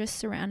how you're just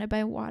surrounded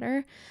by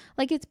water.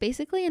 Like it's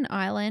basically an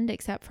island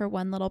except for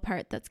one little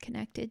part that's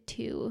connected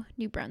to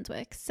New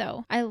Brunswick.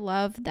 So I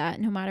love that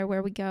no matter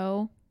where we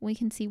go, we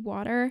can see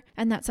water.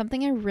 And that's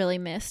something I really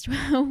missed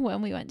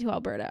when we went to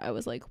Alberta. I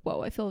was like,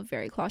 whoa, I feel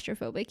very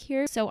claustrophobic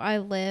here. So I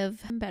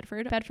live in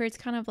Bedford. Bedford's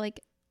kind of like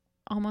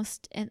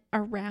almost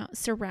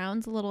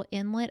surrounds a little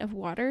inlet of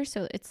water,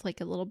 so it's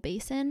like a little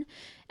basin,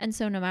 and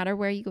so no matter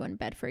where you go in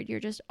Bedford, you're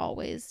just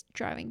always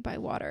driving by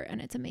water, and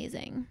it's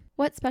amazing.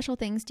 What special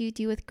things do you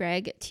do with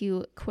Greg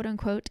to quote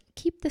unquote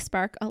keep the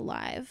spark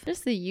alive?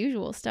 Just the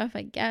usual stuff,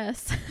 I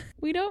guess.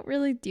 We don't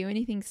really do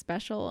anything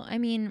special. I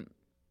mean,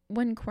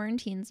 when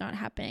quarantine's not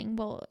happening,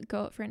 we'll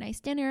go out for a nice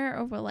dinner,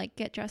 or we'll like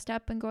get dressed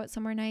up and go out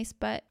somewhere nice,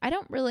 but I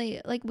don't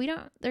really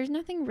there's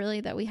nothing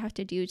really that we have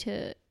to do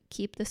to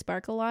keep the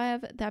spark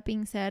alive. That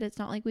being said, it's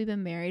not like we've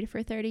been married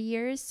for 30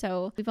 years,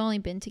 so we've only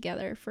been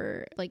together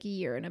for like a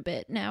year and a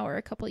bit now, or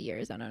a couple of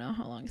years. I don't know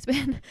how long it's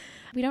been.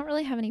 We don't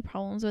really have any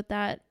problems with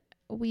that.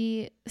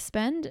 We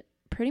spend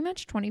pretty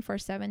much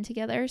 24/7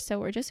 together, so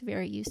we're just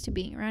very used to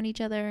being around each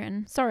other.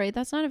 And sorry,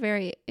 that's not a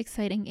very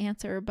exciting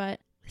answer,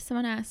 but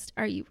someone asked,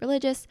 are you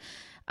religious?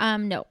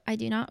 No, I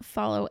do not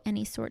follow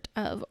any sort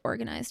of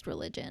organized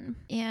religion.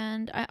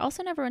 And I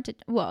also never went to,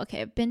 well,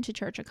 okay, I've been to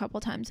church a couple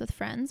times with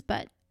friends,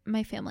 but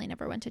my family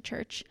never went to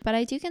church. But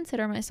I do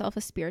consider myself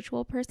a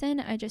spiritual person.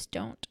 I just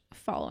don't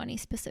follow any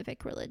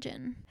specific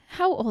religion.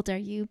 How old are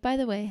you? By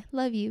the way,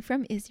 love you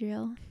from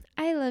Israel.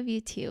 I love you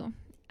too.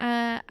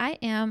 I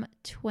am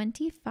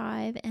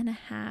 25 and a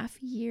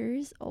half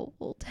years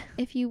old.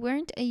 If you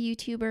weren't a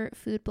YouTuber,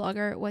 food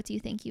blogger, what do you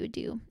think you would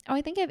do? Oh,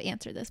 I think I've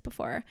answered this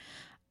before.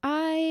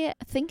 I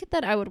think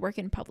that I would work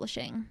in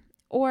publishing,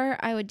 or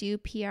I would do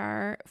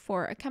PR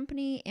for a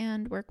company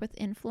and work with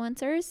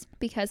influencers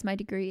because my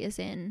degree is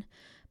in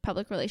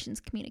public relations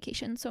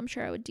communication. So I'm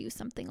sure I would do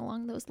something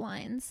along those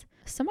lines.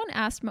 Someone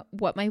asked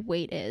what my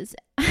weight is.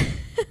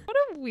 What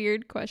a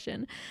weird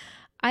question.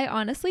 I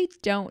honestly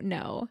don't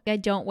know. I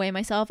don't weigh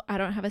myself. I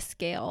don't have a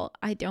scale.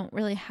 I don't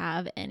really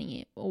have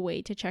any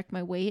way to check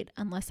my weight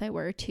unless I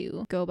were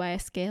to go by a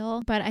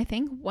scale. But I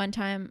think one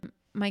time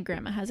my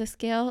grandma has a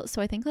scale.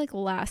 So I think like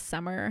last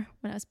summer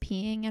when I was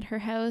peeing at her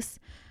house,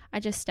 I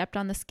just stepped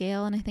on the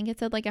scale and I think it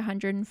said like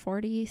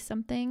 140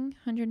 something,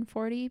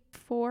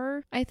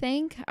 144, I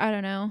think. I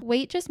don't know.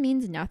 Weight just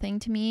means nothing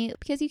to me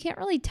because you can't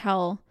really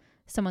tell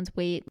someone's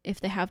weight if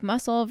they have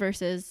muscle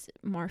versus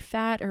more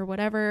fat or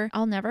whatever.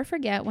 I'll never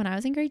forget when I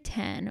was in grade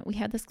 10, we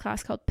had this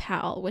class called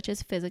PAL, which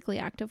is physically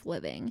active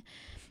living.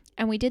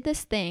 And we did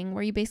this thing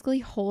where you basically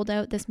hold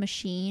out this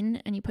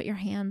machine and you put your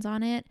hands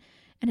on it.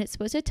 And it's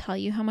supposed to tell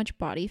you how much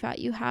body fat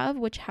you have,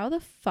 which how the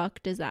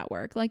fuck does that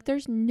work? Like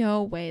there's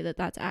no way that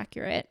that's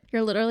accurate.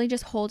 You're literally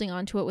just holding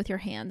onto it with your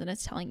hands and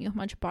it's telling you how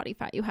much body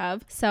fat you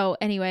have. So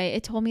anyway,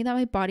 it told me that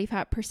my body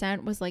fat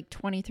percent was like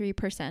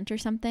 23% or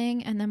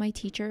something. And then my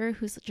teacher,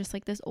 who's just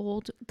like this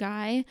old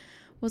guy,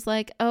 was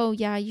like, oh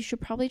yeah, you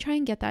should probably try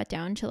and get that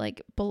down to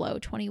like below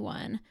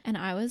 21. And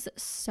I was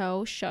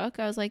so shook.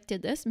 I was like,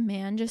 did this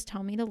man just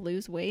tell me to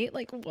lose weight?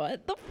 Like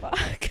what the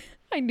fuck?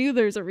 I knew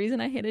there's a reason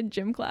I hated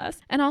gym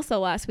class. And also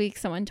last week,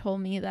 someone told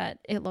me that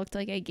it looked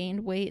like I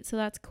gained weight. So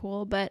that's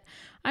cool. But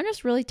I'm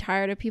just really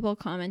tired of people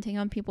commenting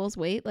on people's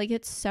weight. Like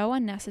it's so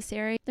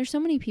unnecessary. There's so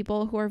many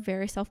people who are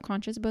very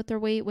self-conscious about their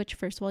weight, which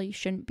first of all, you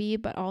shouldn't be.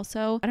 But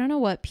also, I don't know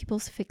what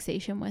people's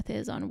fixation with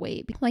is on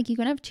weight. Like you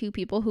can have two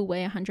people who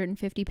weigh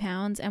 150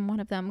 pounds and one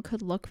of them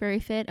could look very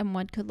fit and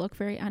one could look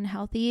very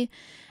unhealthy.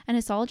 And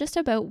it's all just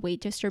about weight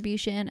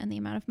distribution and the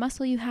amount of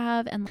muscle you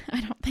have. And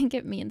I don't think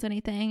it means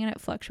anything and it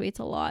fluctuates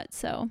a lot.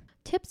 So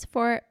tips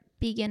for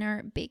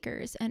beginner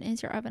bakers. And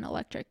is your oven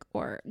electric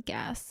or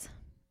gas?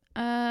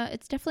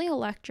 It's definitely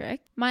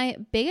electric. My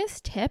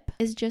biggest tip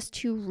is just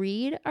to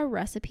read a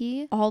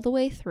recipe all the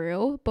way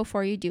through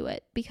before you do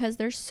it, because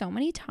there's so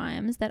many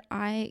times that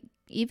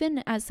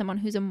even as someone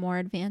who's a more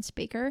advanced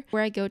baker,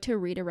 where I go to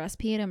read a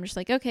recipe and I'm just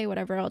like, okay,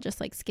 whatever, I'll just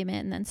like skim it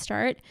and then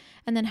start.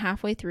 And then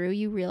halfway through,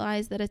 you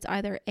realize that it's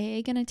either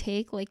A, gonna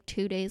take like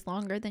 2 days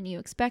longer than you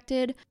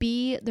expected,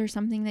 B, there's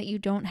something that you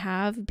don't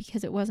have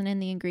because it wasn't in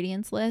the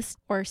ingredients list,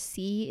 or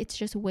C, it's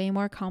just way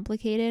more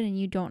complicated and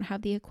you don't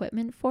have the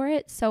equipment for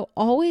it. So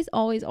always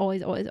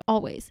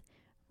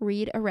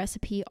read a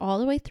recipe all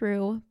the way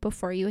through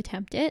before you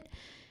attempt it,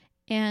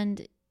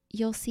 and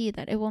you'll see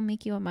that it will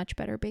make you a much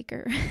better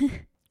baker.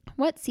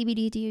 What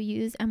CBD do you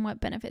use and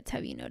what benefits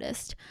have you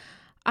noticed?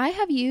 I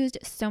have used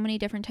so many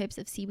different types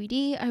of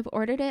CBD. I've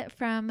ordered it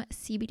from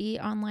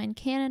CBD Online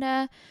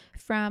Canada,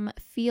 from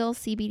Feel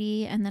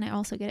CBD, and then I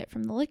also get it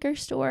from the liquor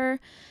store.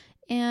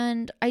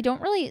 And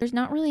there's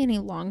not really any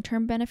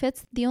long-term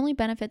benefits. The only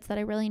benefits that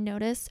I really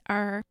notice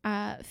are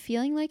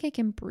feeling like I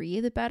can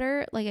breathe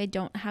better, like I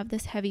don't have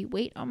this heavy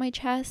weight on my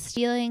chest,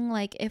 feeling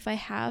like if I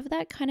have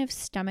that kind of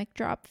stomach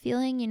drop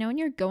feeling, you know, when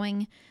you're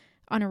going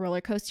on a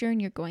roller coaster and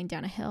you're going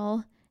down a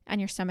hill and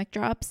your stomach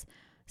drops.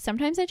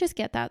 Sometimes I just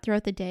get that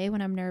throughout the day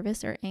when I'm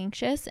nervous or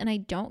anxious, and I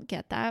don't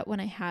get that when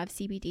I have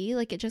CBD.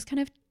 Like it just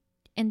kind of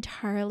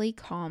entirely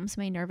calms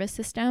my nervous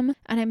system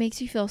and it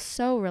makes you feel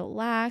so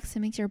relaxed. It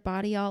makes your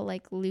body all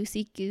like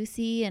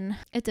loosey-goosey and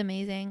it's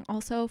amazing.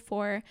 Also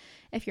for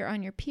if you're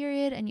on your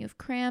period and you have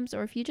cramps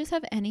or if you just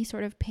have any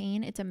sort of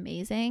pain, it's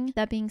amazing.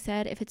 That being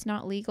said, if it's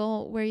not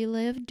legal where you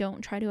live,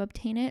 don't try to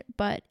obtain it.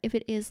 But if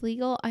it is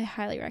legal, I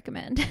highly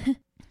recommend.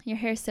 Your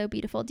hair is so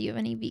beautiful. Do you have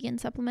any vegan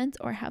supplements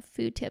or have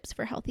food tips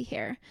for healthy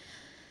hair?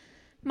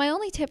 My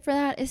only tip for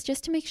that is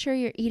just to make sure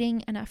you're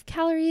eating enough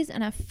calories,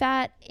 enough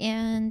fat,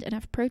 and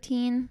enough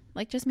protein.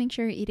 Like just make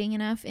sure you're eating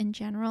enough in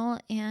general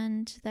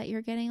and that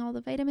you're getting all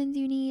the vitamins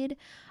you need.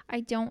 I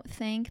don't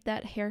think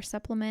that hair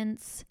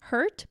supplements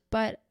hurt,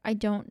 but I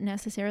don't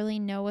necessarily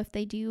know if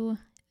they do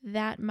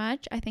that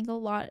much. I think a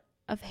lot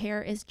of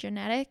hair is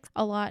genetic.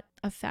 A lot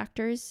of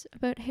factors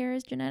about hair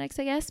is genetics,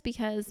 I guess,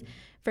 because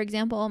for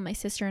example, my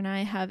sister and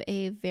I have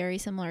a very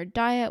similar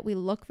diet. We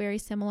look very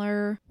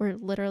similar. We're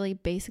literally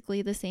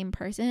basically the same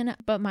person,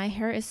 but my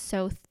hair is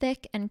so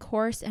thick and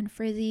coarse and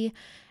frizzy,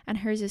 and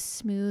hers is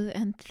smooth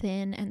and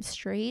thin and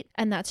straight.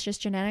 And that's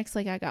just genetics.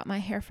 Like, I got my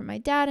hair from my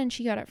dad and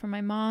she got it from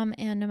my mom.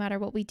 And no matter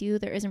what we do,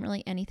 there isn't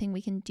really anything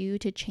we can do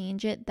to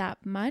change it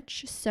that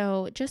much.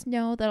 So just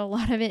know that a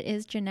lot of it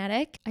is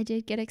genetic. I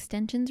did get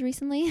extensions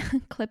recently,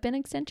 clip-in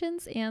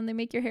extensions, and they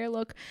make your hair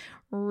look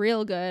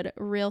real good,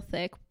 real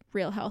thick,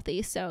 real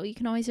healthy. So you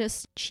can always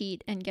just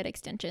cheat and get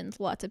extensions.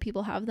 Lots of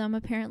people have them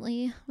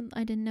apparently.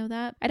 I didn't know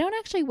that. I don't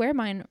actually wear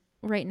mine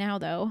right now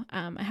though.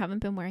 I haven't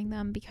been wearing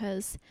them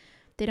because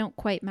they don't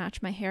quite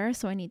match my hair,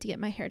 so I need to get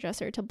my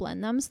hairdresser to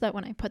blend them so that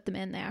when I put them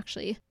in, they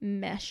actually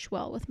mesh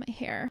well with my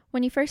hair.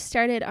 When you first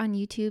started on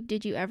YouTube,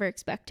 did you ever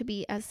expect to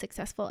be as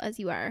successful as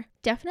you are?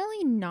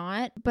 Definitely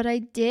not, but I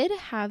did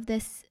have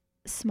this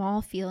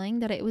small feeling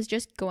that it was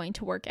just going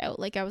to work out.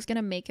 Like, I was going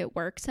to make it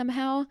work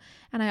somehow.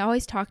 And I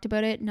always talked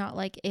about it, not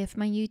like if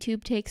my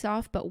YouTube takes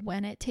off, but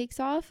when it takes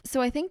off.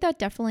 So I think that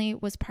definitely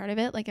was part of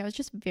it. Like, I was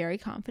just very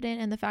confident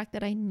in the fact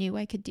that I knew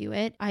I could do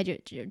it. I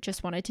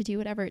just wanted to do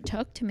whatever it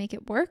took to make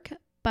it work.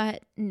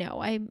 But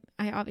no, I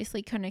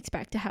obviously couldn't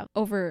expect to have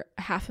over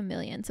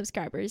 500,000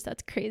 subscribers.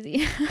 That's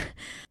crazy.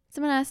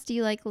 Someone asked, do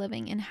you like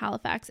living in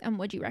Halifax and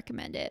would you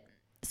recommend it?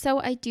 So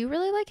I do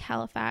really like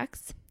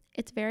Halifax.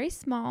 It's very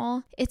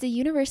small. It's a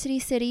university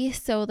city,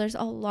 so there's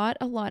a lot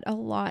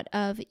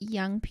of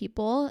young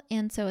people,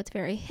 and so it's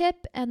very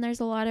hip, and there's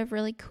a lot of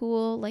really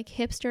cool, like,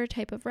 hipster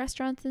type of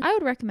restaurants. And I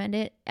would recommend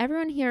it.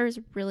 Everyone here is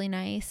really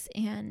nice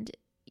and,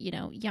 you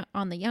know,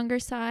 on the younger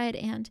side,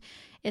 and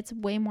it's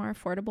way more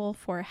affordable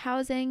for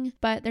housing,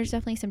 but there's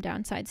definitely some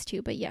downsides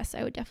too. But yes,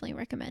 I would definitely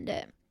recommend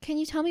it. Can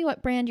you tell me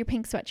what brand your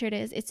pink sweatshirt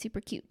is? It's super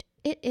cute.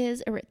 It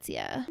is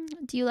Aritzia.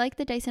 Do you like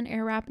the Dyson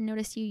Airwrap?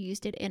 Noticed you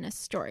used it in a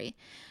story.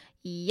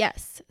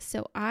 Yes.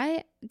 So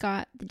I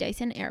got the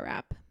Dyson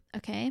Airwrap.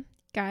 Okay,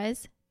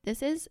 guys,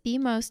 this is the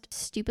most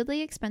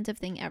stupidly expensive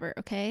thing ever.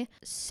 Okay,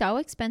 so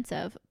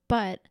expensive,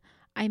 but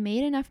I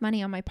made enough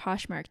money on my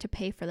Poshmark to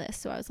pay for this.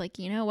 So I was like,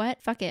 you know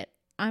what? Fuck it.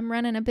 I'm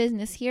running a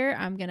business here.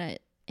 I'm going to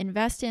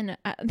invest in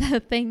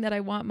the thing that I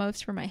want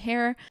most for my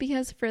hair,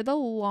 because for the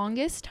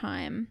longest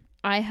time,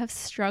 I have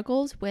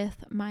struggled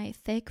with my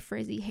thick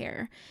frizzy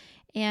hair.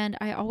 And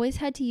I always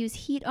had to use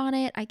heat on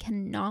it. I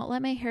cannot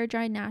let my hair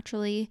dry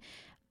naturally.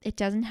 It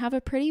doesn't have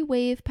a pretty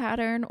wave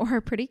pattern or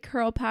a pretty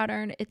curl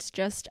pattern. It's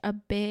just a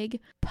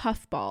big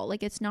puff ball.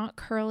 Like, it's not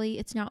curly,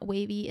 it's not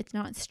wavy, it's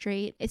not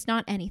straight, it's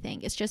not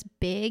anything. It's just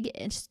big,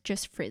 it's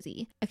just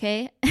frizzy,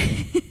 okay?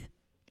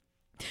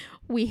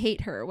 We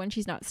hate her when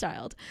she's not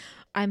styled.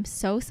 I'm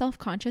so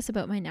self-conscious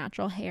about my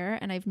natural hair,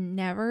 and I've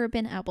never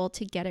been able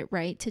to get it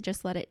right to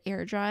just let it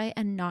air dry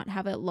and not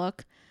have it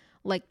look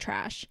like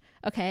trash,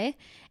 okay?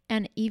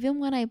 And even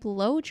when I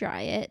blow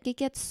dry it, it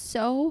gets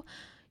so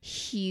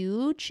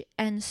huge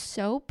and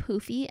so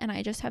poofy, and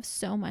I just have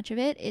so much of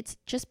it. It's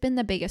just been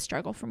the biggest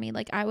struggle for me.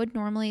 Like, I would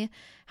normally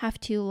have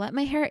to let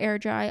my hair air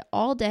dry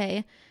all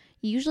day.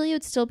 Usually it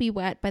would still be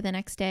wet by the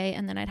next day,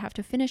 and then I'd have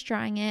to finish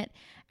drying it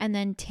and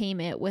then tame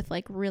it with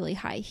like really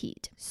high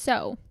heat.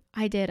 So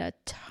I did a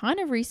ton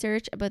of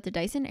research about the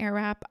Dyson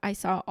Airwrap. I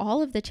saw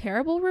all of the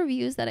terrible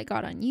reviews that it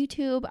got on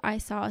YouTube. I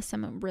saw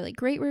some really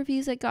great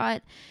reviews it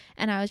got.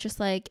 And I was just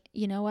like,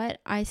 you know what?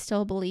 I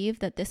still believe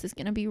that this is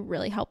going to be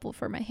really helpful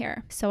for my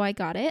hair. So I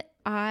got it.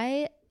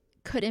 I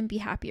couldn't be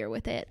happier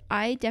with it.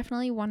 I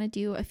definitely want to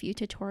do a few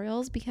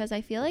tutorials because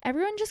I feel like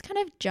everyone just kind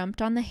of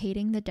jumped on the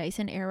hating the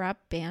Dyson Airwrap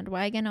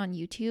bandwagon on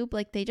YouTube.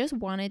 Like, they just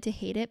wanted to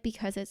hate it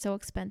because it's so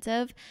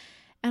expensive.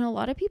 And a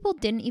lot of people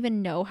didn't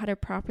even know how to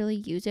properly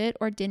use it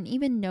or didn't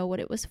even know what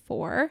it was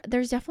for.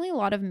 There's definitely a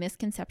lot of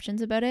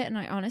misconceptions about it. And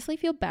I honestly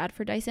feel bad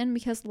for Dyson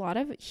because a lot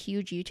of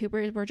huge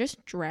YouTubers were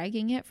just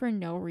dragging it for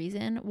no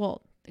reason.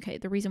 Well, okay,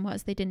 the reason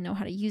was they didn't know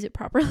how to use it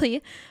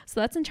properly. So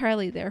that's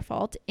entirely their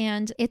fault.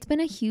 And it's been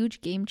a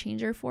huge game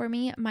changer for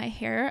me. My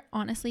hair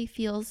honestly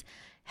feels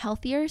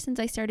healthier since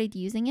I started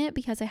using it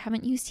because I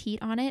haven't used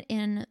heat on it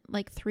in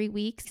like 3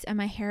 weeks, and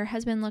my hair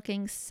has been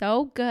looking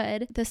so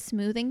good. The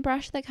smoothing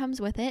brush that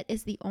comes with it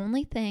is the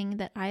only thing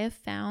that I have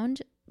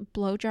found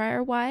blow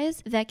dryer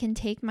wise that can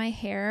take my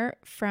hair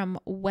from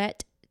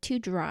wet to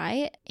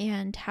dry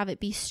and have it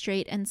be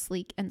straight and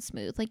sleek and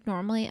smooth. Like,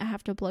 normally I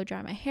have to blow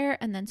dry my hair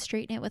and then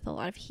straighten it with a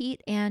lot of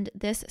heat, and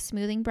this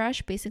smoothing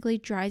brush basically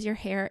dries your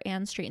hair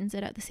and straightens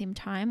it at the same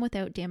time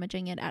without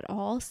damaging it at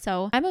all.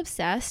 So I'm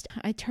obsessed.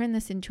 I turned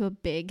this into a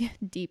big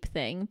deep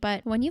thing,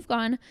 but when you've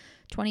gone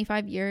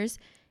 25 years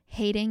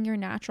hating your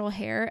natural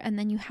hair and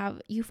then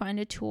you find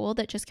a tool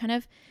that just kind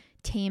of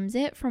tames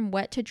it from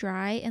wet to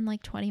dry in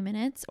like 20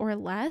 minutes or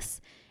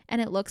less, and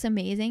it looks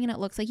amazing, and it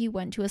looks like you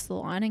went to a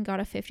salon and got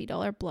a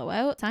 $50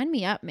 blowout, sign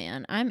me up,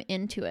 man. I'm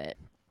into it.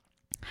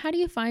 How do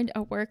you find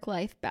a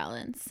work-life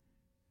balance?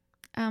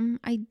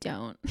 I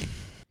don't.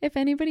 If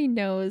anybody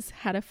knows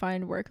how to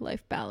find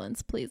work-life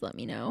balance, please let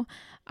me know.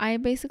 I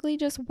basically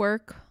just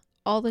work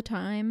all the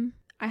time.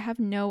 I have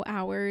no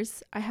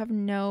hours. I have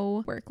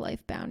no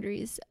work-life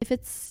boundaries. If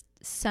it's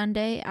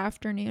Sunday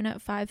afternoon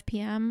at 5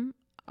 p.m.,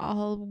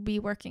 I'll be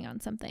working on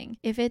something.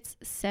 If it's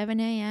 7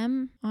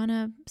 a.m. on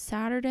a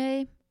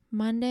Saturday,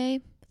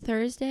 Monday,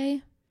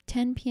 Thursday,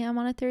 10 p.m.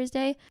 on a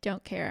Thursday,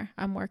 don't care.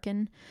 I'm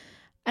working.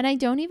 And I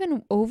don't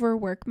even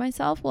overwork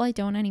myself. Well, I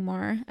don't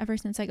anymore. Ever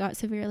since I got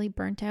severely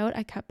burnt out,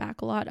 I cut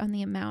back a lot on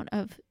the amount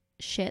of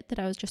shit that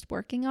I was just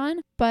working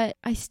on. But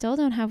I still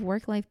don't have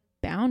work-life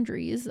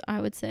boundaries, I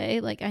would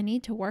say. Like, I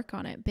need to work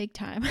on it big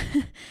time.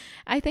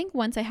 I think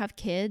once I have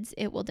kids,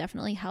 it will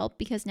definitely help,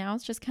 because now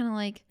it's just kind of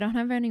like I don't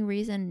have any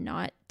reason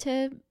not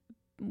to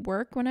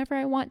work whenever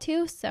I want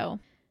to. So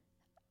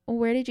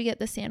where did you get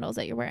the sandals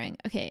that you're wearing?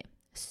 Okay,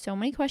 so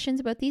many questions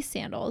about these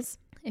sandals.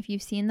 If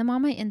you've seen them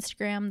on my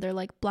Instagram, they're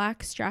like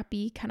black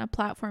strappy kind of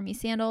platformy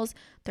sandals.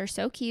 They're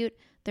so cute.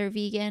 They're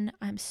vegan.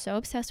 I'm so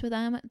obsessed with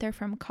them. They're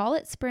from Call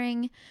It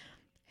Spring,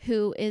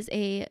 who is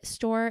a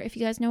store. If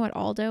you guys know what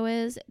Aldo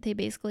is, they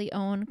basically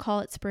own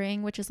Call It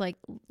Spring, which is like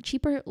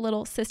cheaper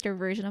little sister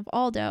version of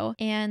Aldo.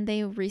 And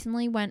they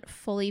recently went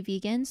fully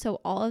vegan. So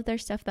all of their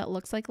stuff that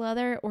looks like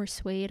leather or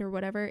suede or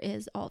whatever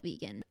is all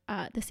vegan.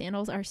 The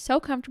sandals are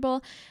so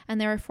comfortable, and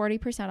they were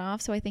 40%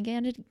 off. So I think I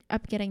ended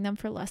up getting them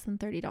for less than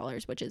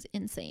 $30, which is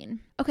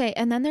insane. Okay.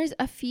 And then there's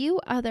a few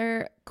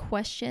other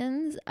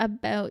questions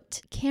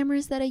about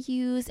cameras that I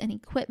use and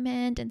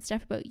equipment and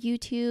stuff about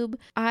YouTube.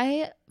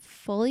 I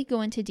fully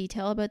go into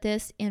detail about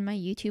this in my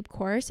YouTube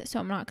course, so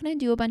I'm not going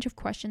to do a bunch of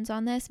questions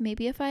on this.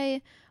 Maybe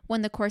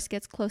when the course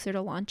gets closer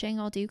to launching,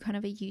 I'll do kind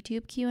of a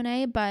YouTube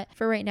Q&A, but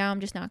for right now, I'm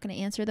just not going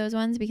to answer those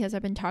ones because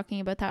I've been talking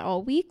about that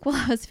all week while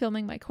I was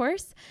filming my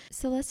course.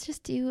 So let's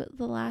just do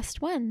the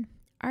last one.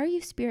 Are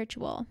you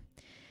spiritual?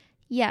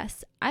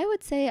 Yes, I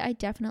would say I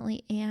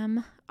definitely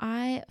am.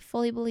 I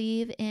fully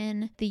believe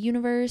in the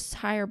universe,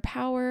 higher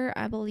power.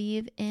 I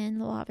believe in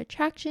the law of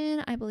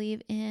attraction. I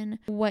believe in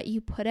what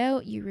you put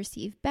out, you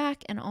receive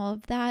back, and all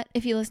of that.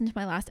 If you listen to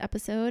my last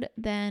episode,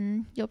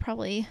 then you'll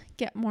probably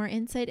get more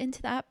insight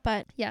into that.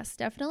 But yes,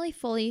 definitely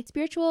fully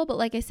spiritual, but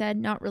like I said,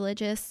 not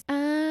religious.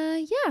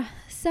 Yeah,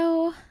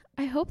 so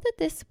I hope that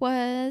this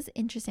was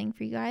interesting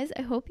for you guys.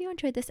 I hope you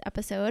enjoyed this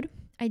episode.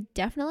 I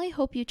definitely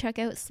hope you check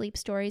out Sleep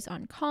Stories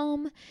on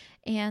Calm,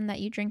 and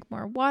that you drink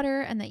more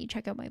water, and that you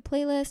check out my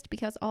playlist,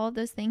 because all of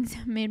those things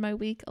made my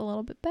week a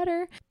little bit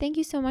better. Thank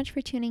you so much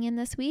for tuning in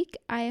this week.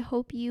 I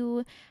hope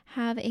you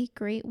have a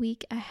great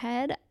week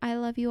ahead. I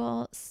love you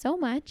all so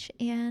much,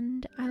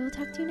 and I will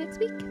talk to you next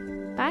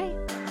week. Bye.